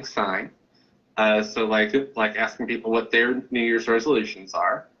Auld Lang Syne. So like asking people what their New Year's resolutions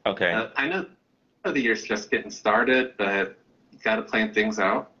are. Okay. I know the year's just getting started, but you got to plan things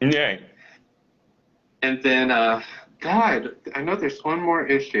out. Yeah. And then, God, I know there's one more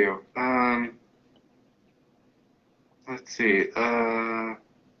issue. Let's see. I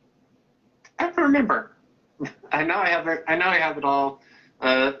don't remember. I know I have it all.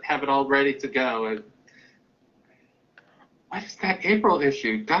 Have it all ready to go. And what is that April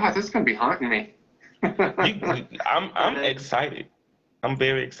issue? God, this is gonna be haunting me. I'm excited. I'm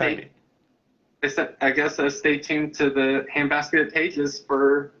very excited. I guess stay tuned to the Handbasket pages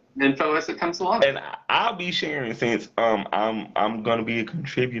for info as it comes along. And I'll be sharing since I'm gonna be a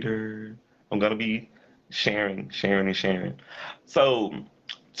contributor. I'm gonna be sharing. So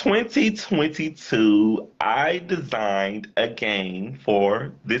 2022, I designed a game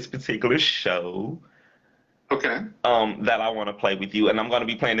for this particular show. Okay. That I want to play with you, and I'm gonna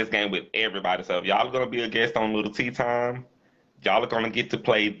be playing this game with everybody. So if y'all are gonna be a guest on Lil Tea Time, y'all are gonna get to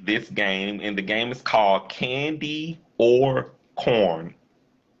play this game, and the game is called Candy or Corn.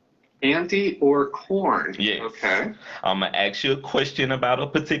 Candy or corn? Yes. Okay. I'm going to ask you a question about a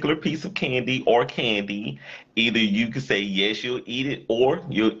particular piece of candy or candy. Either you can say yes, you'll eat it, or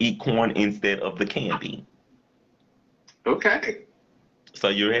you'll eat corn instead of the candy. Okay. So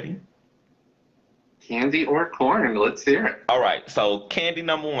you ready? Candy or corn? Let's hear it. All right. So candy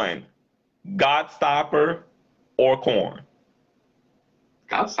number one, Godstopper or corn?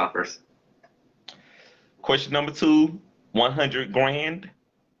 Gobstoppers. Question number two, 100 grand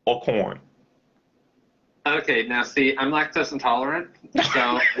or corn? Okay, now see, I'm lactose intolerant,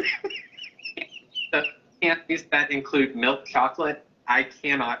 so the candies that include milk chocolate, I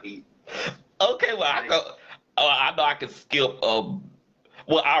cannot eat. Okay, well, I know I can skip. Well,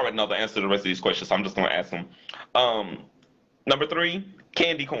 I already know the answer to the rest of these questions, so I'm just going to ask them. Number three,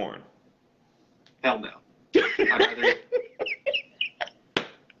 candy corn. Hell no. I'd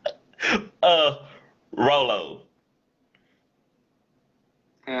rather, Rolo.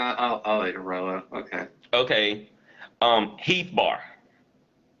 I'll eat a Rolo. Okay. Okay. Heath bar.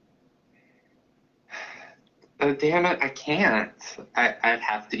 Oh, damn it, I can't. I'd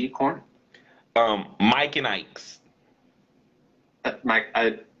have to eat corn. Mike and Ike's.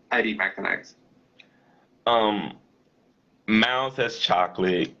 I'd eat Mac and Ike's. Mouse has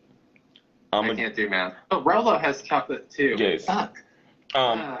chocolate. I can't do math. Oh, Rolo has chocolate too. Yes. Fuck.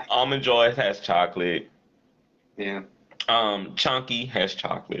 Almond Joy has chocolate. Yeah. Chunky has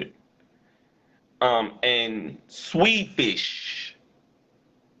chocolate. And Sweet Fish.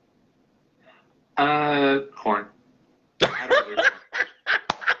 Corn. I don't do corn.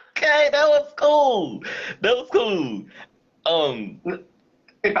 Okay, that was cool. That was cool. What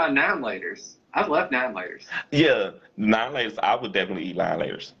about nine laters? I love nine laters. Yeah, nine laters. I would definitely eat nine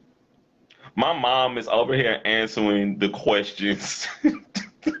laters. My mom is over here answering the questions.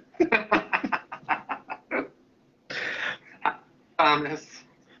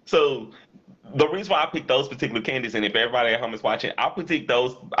 So the reason why I picked those particular candies, and if everybody at home is watching,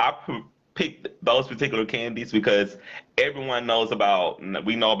 picked those particular candies because everyone knows about.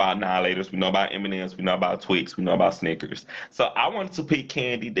 We know about Annihilators, we know about M&Ms, we know about Twix, we know about Snickers. So I wanted to pick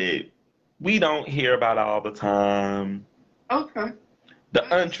candy that we don't hear about all the time. Okay. The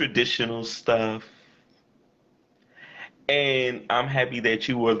untraditional stuff. And I'm happy that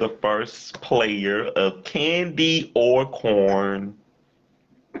you were the first player of candy or corn.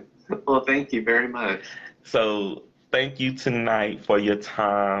 Well, thank you very much. So thank you tonight for your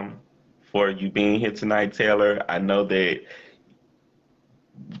time, for you being here tonight, Taylor. I know that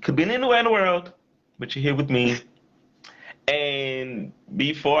you could be anywhere in the world, but you're here with me. And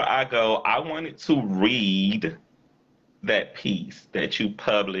before I go, I wanted to read that piece that you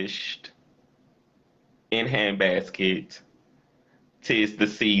published in Handbasket. 'Tis the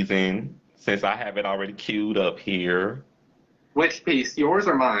season, since I have it already queued up here. Which piece, yours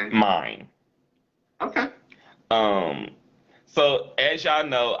or mine? Mine. Okay. So as y'all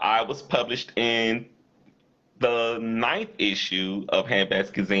know, I was published in the 9th issue of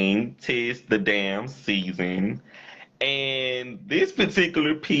Handbasket Zine, 'Tis the Damn Season. And this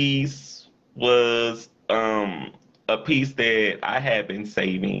particular piece was a piece that I had been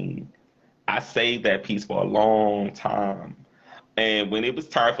saving. I saved that piece for a long time. And when it was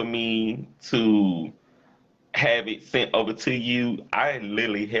time for me to have it sent over to you, I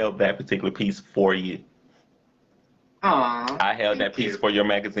literally held that particular piece for you. Aww, I held that piece for your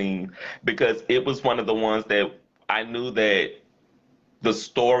magazine because it was one of the ones that I knew that the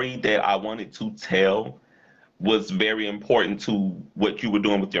story that I wanted to tell was very important to what you were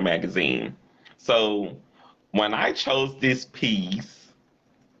doing with your magazine. So when I chose this piece,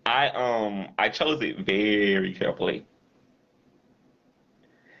 I chose it very carefully.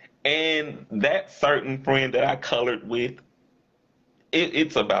 And that certain friend that I colored with,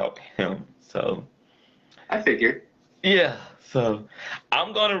 it's about him. So I figured. yeah, so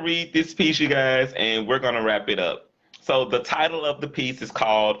I'm going to read this piece, you guys, and we're going to wrap it up. So the title of the piece is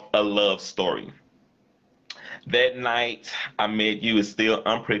called A Love Story. That night I met you is still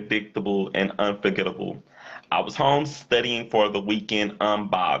unpredictable and unforgettable. I was home studying for the weekend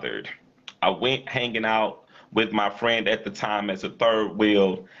unbothered. I went hanging out with my friend at the time as a third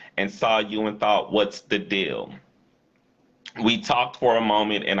wheel and saw you and thought, what's the deal? We talked for a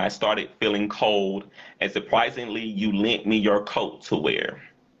moment and I started feeling cold, and surprisingly, you lent me your coat to wear.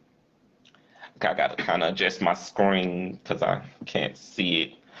 Okay, I got to kind of adjust my screen because I can't see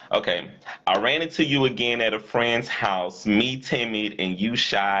it. Okay, I ran into you again at a friend's house, me timid and you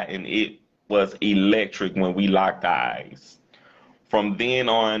shy, and it was electric when we locked eyes. From then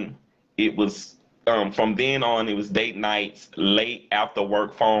on, it was it was date nights, late after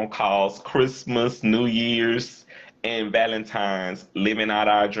work phone calls, Christmas, New Year's, and Valentine's, living out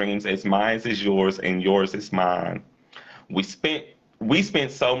our dreams as mine is yours and yours is mine. We spent we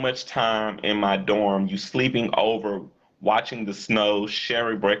spent so much time in my dorm, you sleeping over, watching the snow,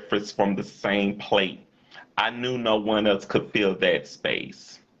 sharing breakfast from the same plate. I knew no one else could fill that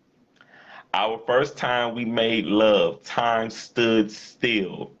space. Our first time we made love, time stood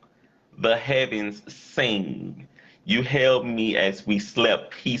still. The heavens sing. You held me as we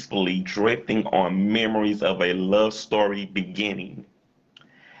slept peacefully, drifting on memories of a love story beginning.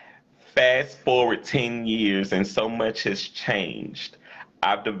 Fast forward 10 years and so much has changed.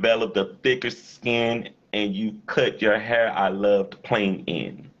 I've developed a thicker skin and you cut your hair I loved playing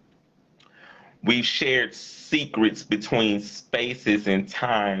in. We've shared secrets between spaces and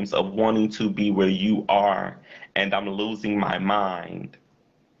times of wanting to be where you are, and I'm losing my mind.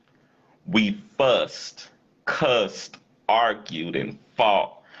 We fussed, cussed, argued, and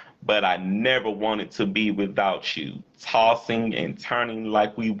fought, but I never wanted to be without you, tossing and turning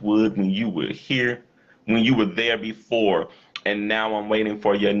like we would when you were here, when you were there before, and now I'm waiting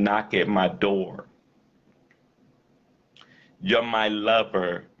for your knock at my door. You're my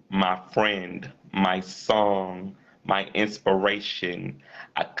lover, my friend, my song, my inspiration.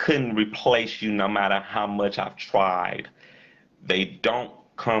 I couldn't replace you no matter how much I've tried. They don't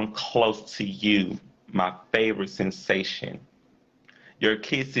come close to you, my favorite sensation. Your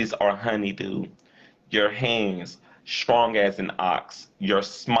kisses are honeydew, your hands strong as an ox. Your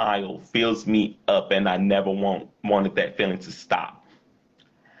smile fills me up, and I never wanted that feeling to stop.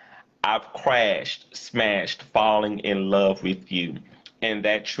 I've crashed, smashed, falling in love with you, and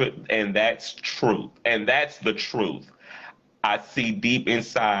that's truth, and that's the truth. I see deep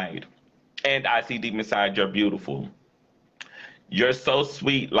inside, and I see deep inside you're beautiful. You're so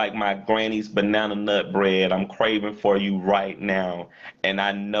sweet like my granny's banana nut bread. I'm craving for you right now. And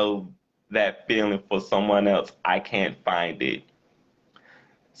I know that feeling for someone else, I can't find it.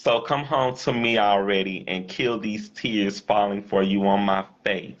 So come home to me already and kill these tears falling for you on my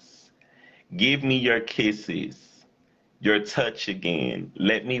face. Give me your kisses, your touch again.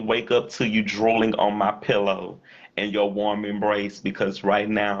 Let me wake up to you drooling on my pillow and your warm embrace because right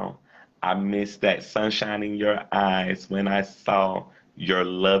now I miss that sunshine in your eyes when I saw your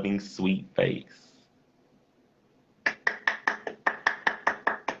loving sweet face.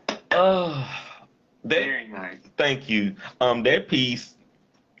 Oh, Very nice. thank you. I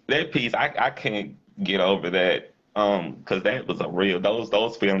can't get over that. Cause that was a real,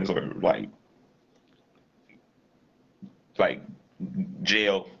 those feelings were like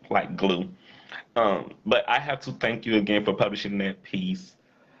gel, like glue. But I have to thank you again for publishing that piece.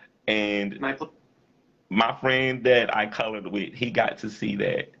 And Michael? my friend that I colored with, he got to see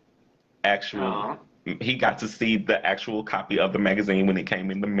that actual. Aw. He got to see the actual copy of the magazine when it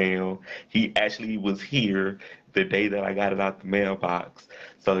came in the mail. He actually was here the day that I got it out the mailbox.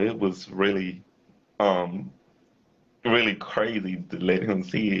 So it was um, really crazy to let him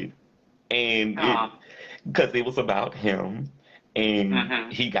see it. And Aw. because it was about him, and Mm-hmm.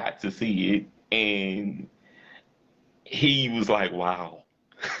 he got to see it, and he was like, "Wow."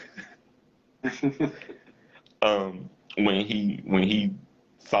 When he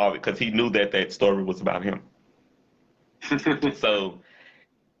saw it, because he knew that that story was about him. So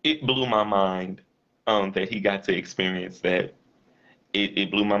it blew my mind that he got to experience that.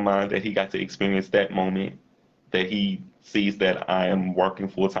 It blew my mind that he got to experience that moment, that he sees that I am working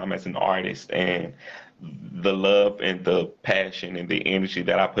full time as an artist, and the love and the passion and the energy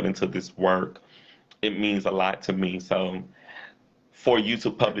that I put into this work, it means a lot to me. So for you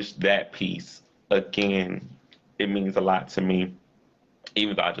to publish that piece again, it means a lot to me,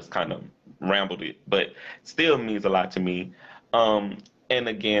 even though I just kind of rambled it, but still means a lot to me. Um, and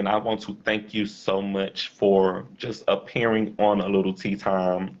again, I want to thank you so much for just appearing on A Little Tea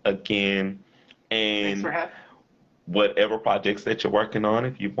Time again. Thanks for And having whatever projects that you're working on,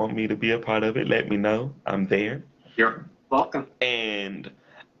 if you want me to be a part of it, let me know. I'm there. You're welcome. And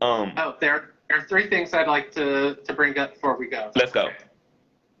Oh, there are three things I'd like to bring up before we go. let's go.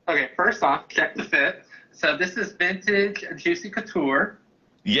 Okay, first off, check the fit. So this is vintage Juicy Couture.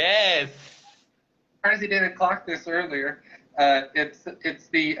 Yes. Surprised you didn't clock this earlier. It's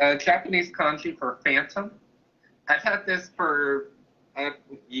the Japanese kanji for phantom. I've had this for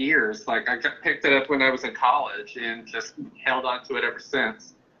years. Like I picked it up when I was in college and just held on to it ever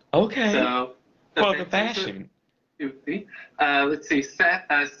since. Okay. So For the fashion. Let's see.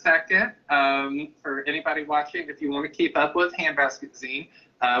 Second, for anybody watching, if you want to keep up with Handbasket Zine,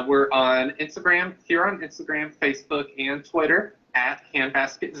 we're on Instagram, here on Instagram, Facebook, and Twitter at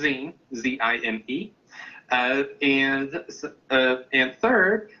Handbasket Zine, Zine. And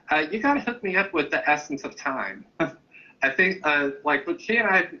third, you gotta hook me up with the essence of time. I think like when she and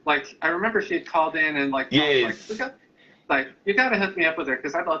I like I remember she had called in and like Yes. you gotta hook me up with her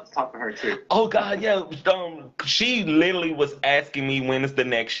because I'd love to talk to her too. Oh God, yeah. She literally was asking me when is the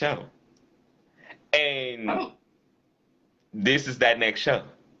next show, and Oh this is that next show.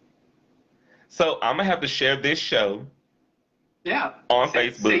 So I'm gonna have to share this show yeah, on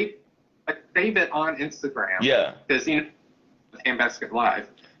Facebook. Save it on Instagram. Yeah. Because you know, Handbasket Live.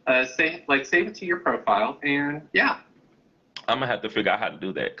 Save it to your profile and yeah. I'm gonna have to figure out how to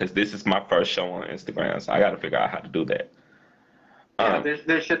do that because this is my first show on Instagram, so I got to figure out how to do that. Yeah,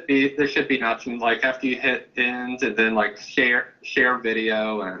 there should be an option like after you hit end and then like share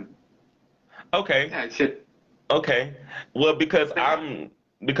video and Okay. yeah, it should. Okay. Well, because I'm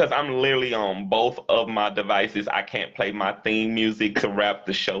literally on both of my devices, I can't play my theme music to wrap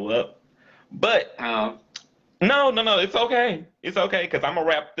the show up. But no, it's okay. It's okay because I'm gonna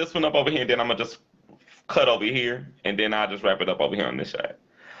wrap this one up over here, and then I'm gonna just cut over here, and then I'll just wrap it up over here on this side.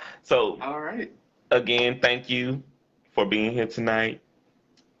 So, all right. again, thank you for being here tonight.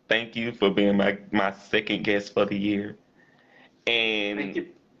 Thank you for being my second guest for the year. And Thank you.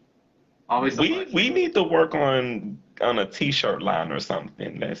 Always a pleasure. we need to work on a t-shirt line or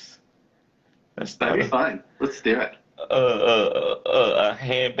something. That'd be fun. Let's do it. A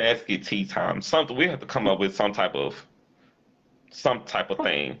handbasket tea time. Something we have to come up with some type of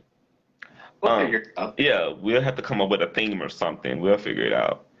thing. We'll figure it out. Yeah, we'll have to come up with a theme or something. We'll figure it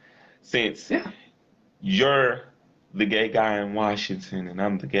out. Since you're the gay guy in Washington and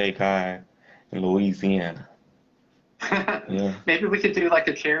I'm the gay guy in Louisiana. Yeah. Maybe we could do like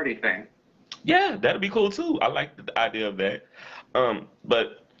a charity thing. Yeah, that'd be cool too. I like the idea of that.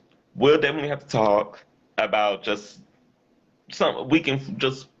 But we'll definitely have to talk about just we can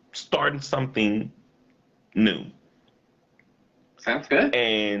just start something new. Sounds good.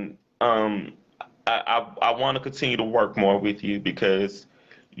 And I want to continue to work more with you because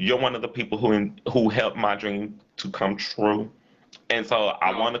you're one of the people who helped my dream to come true. And so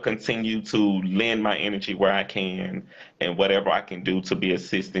I want to continue to lend my energy where I can and whatever I can do to be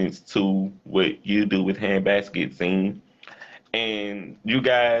assistance to what you do with Handbasket Zine. And you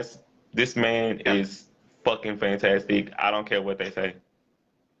guys, this man is fucking fantastic. I don't care what they say.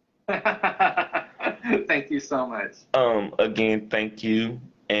 Thank you so much. Again, thank you.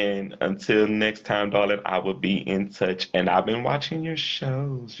 And until next time, darling, I will be in touch. And I've been watching your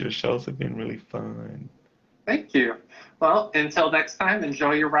shows. Your shows have been really fun. Thank you. Well, until next time,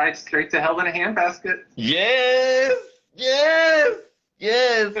 enjoy your ride straight to hell in a handbasket. Yes! Yes!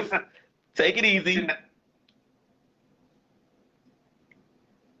 Yes! Take it easy.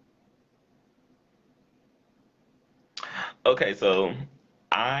 Okay, so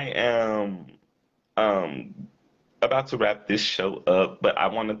I am about to wrap this show up, but I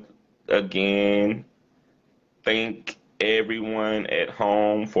want to again thank everyone at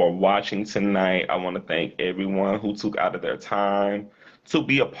home for watching tonight. I want to thank everyone who took out of their time to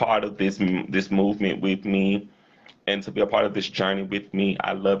be a part of this movement with me and to be a part of this journey with me.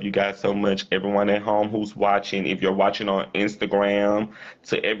 I love you guys so much. Everyone at home who's watching, if you're watching on Instagram,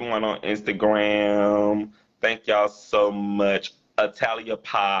 to everyone on Instagram, thank y'all so much. Atalia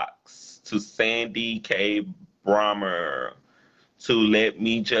Pox, to Sandy K. Brummer, to Let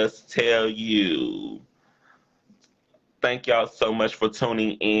Me Just Tell You. Thank y'all so much for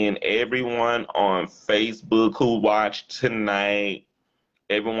tuning in. Everyone on Facebook who watched tonight,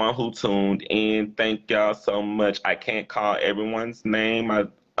 everyone who tuned in, thank y'all so much. I can't call everyone's name.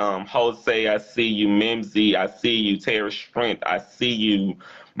 Jose, I see you. Mimsy, I see you. Tara Strength, I see you.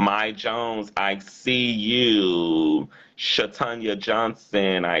 Mai Jones, I see you. Shatanya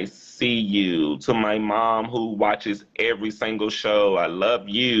Johnson, I see you. To my mom who watches every single show, I love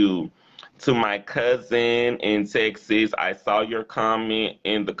you. To my cousin in Texas, I saw your comment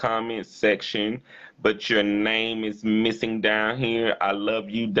in the comment section, but your name is missing down here. I love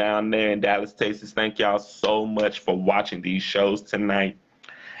you down there in Dallas, Texas. Thank y'all so much for watching these shows tonight.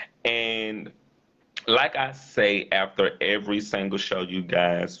 And like I say after every single show, you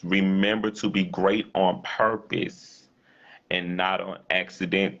guys, remember to be great on purpose and not on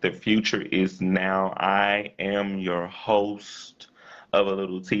accident. The future is now. I am your host of A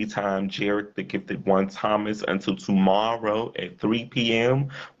Little Tea Time, Jared, the Gifted One Thomas, until tomorrow at 3 p.m.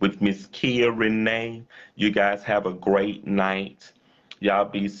 with Miss Kia Renee. You guys have a great night. Y'all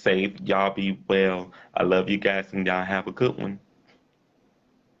be safe. Y'all be well. I love you guys, and y'all have a good one.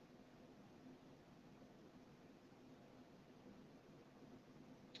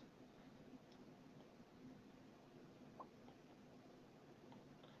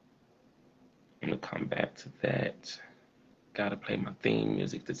 me come back to that. Gotta play my theme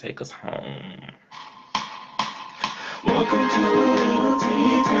music to take us home. Welcome to Lil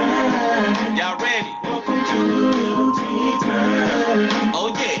Tea Time. Y'all ready? Welcome to Lil Tea Time.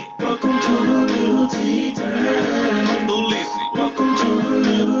 Oh yeah. Welcome to Lil Tea Time. Who listen? Welcome to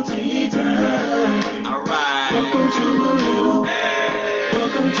Lil Tea Time. Alright. Welcome to Lil.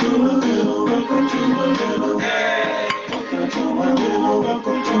 Welcome to Lil. Welcome to Lil. Welcome to Lil.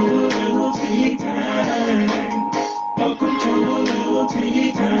 Welcome to Lil Tea Time. Welcome to Lil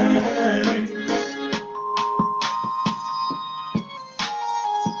Tea Time.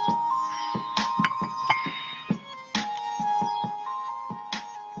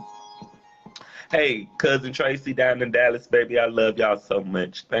 Hey, cousin Tracy down in Dallas, baby, I love y'all so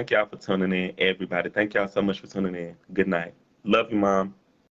much. Thank y'all for tuning in, everybody. Thank y'all so much for tuning in. Good night. Love you, Mom.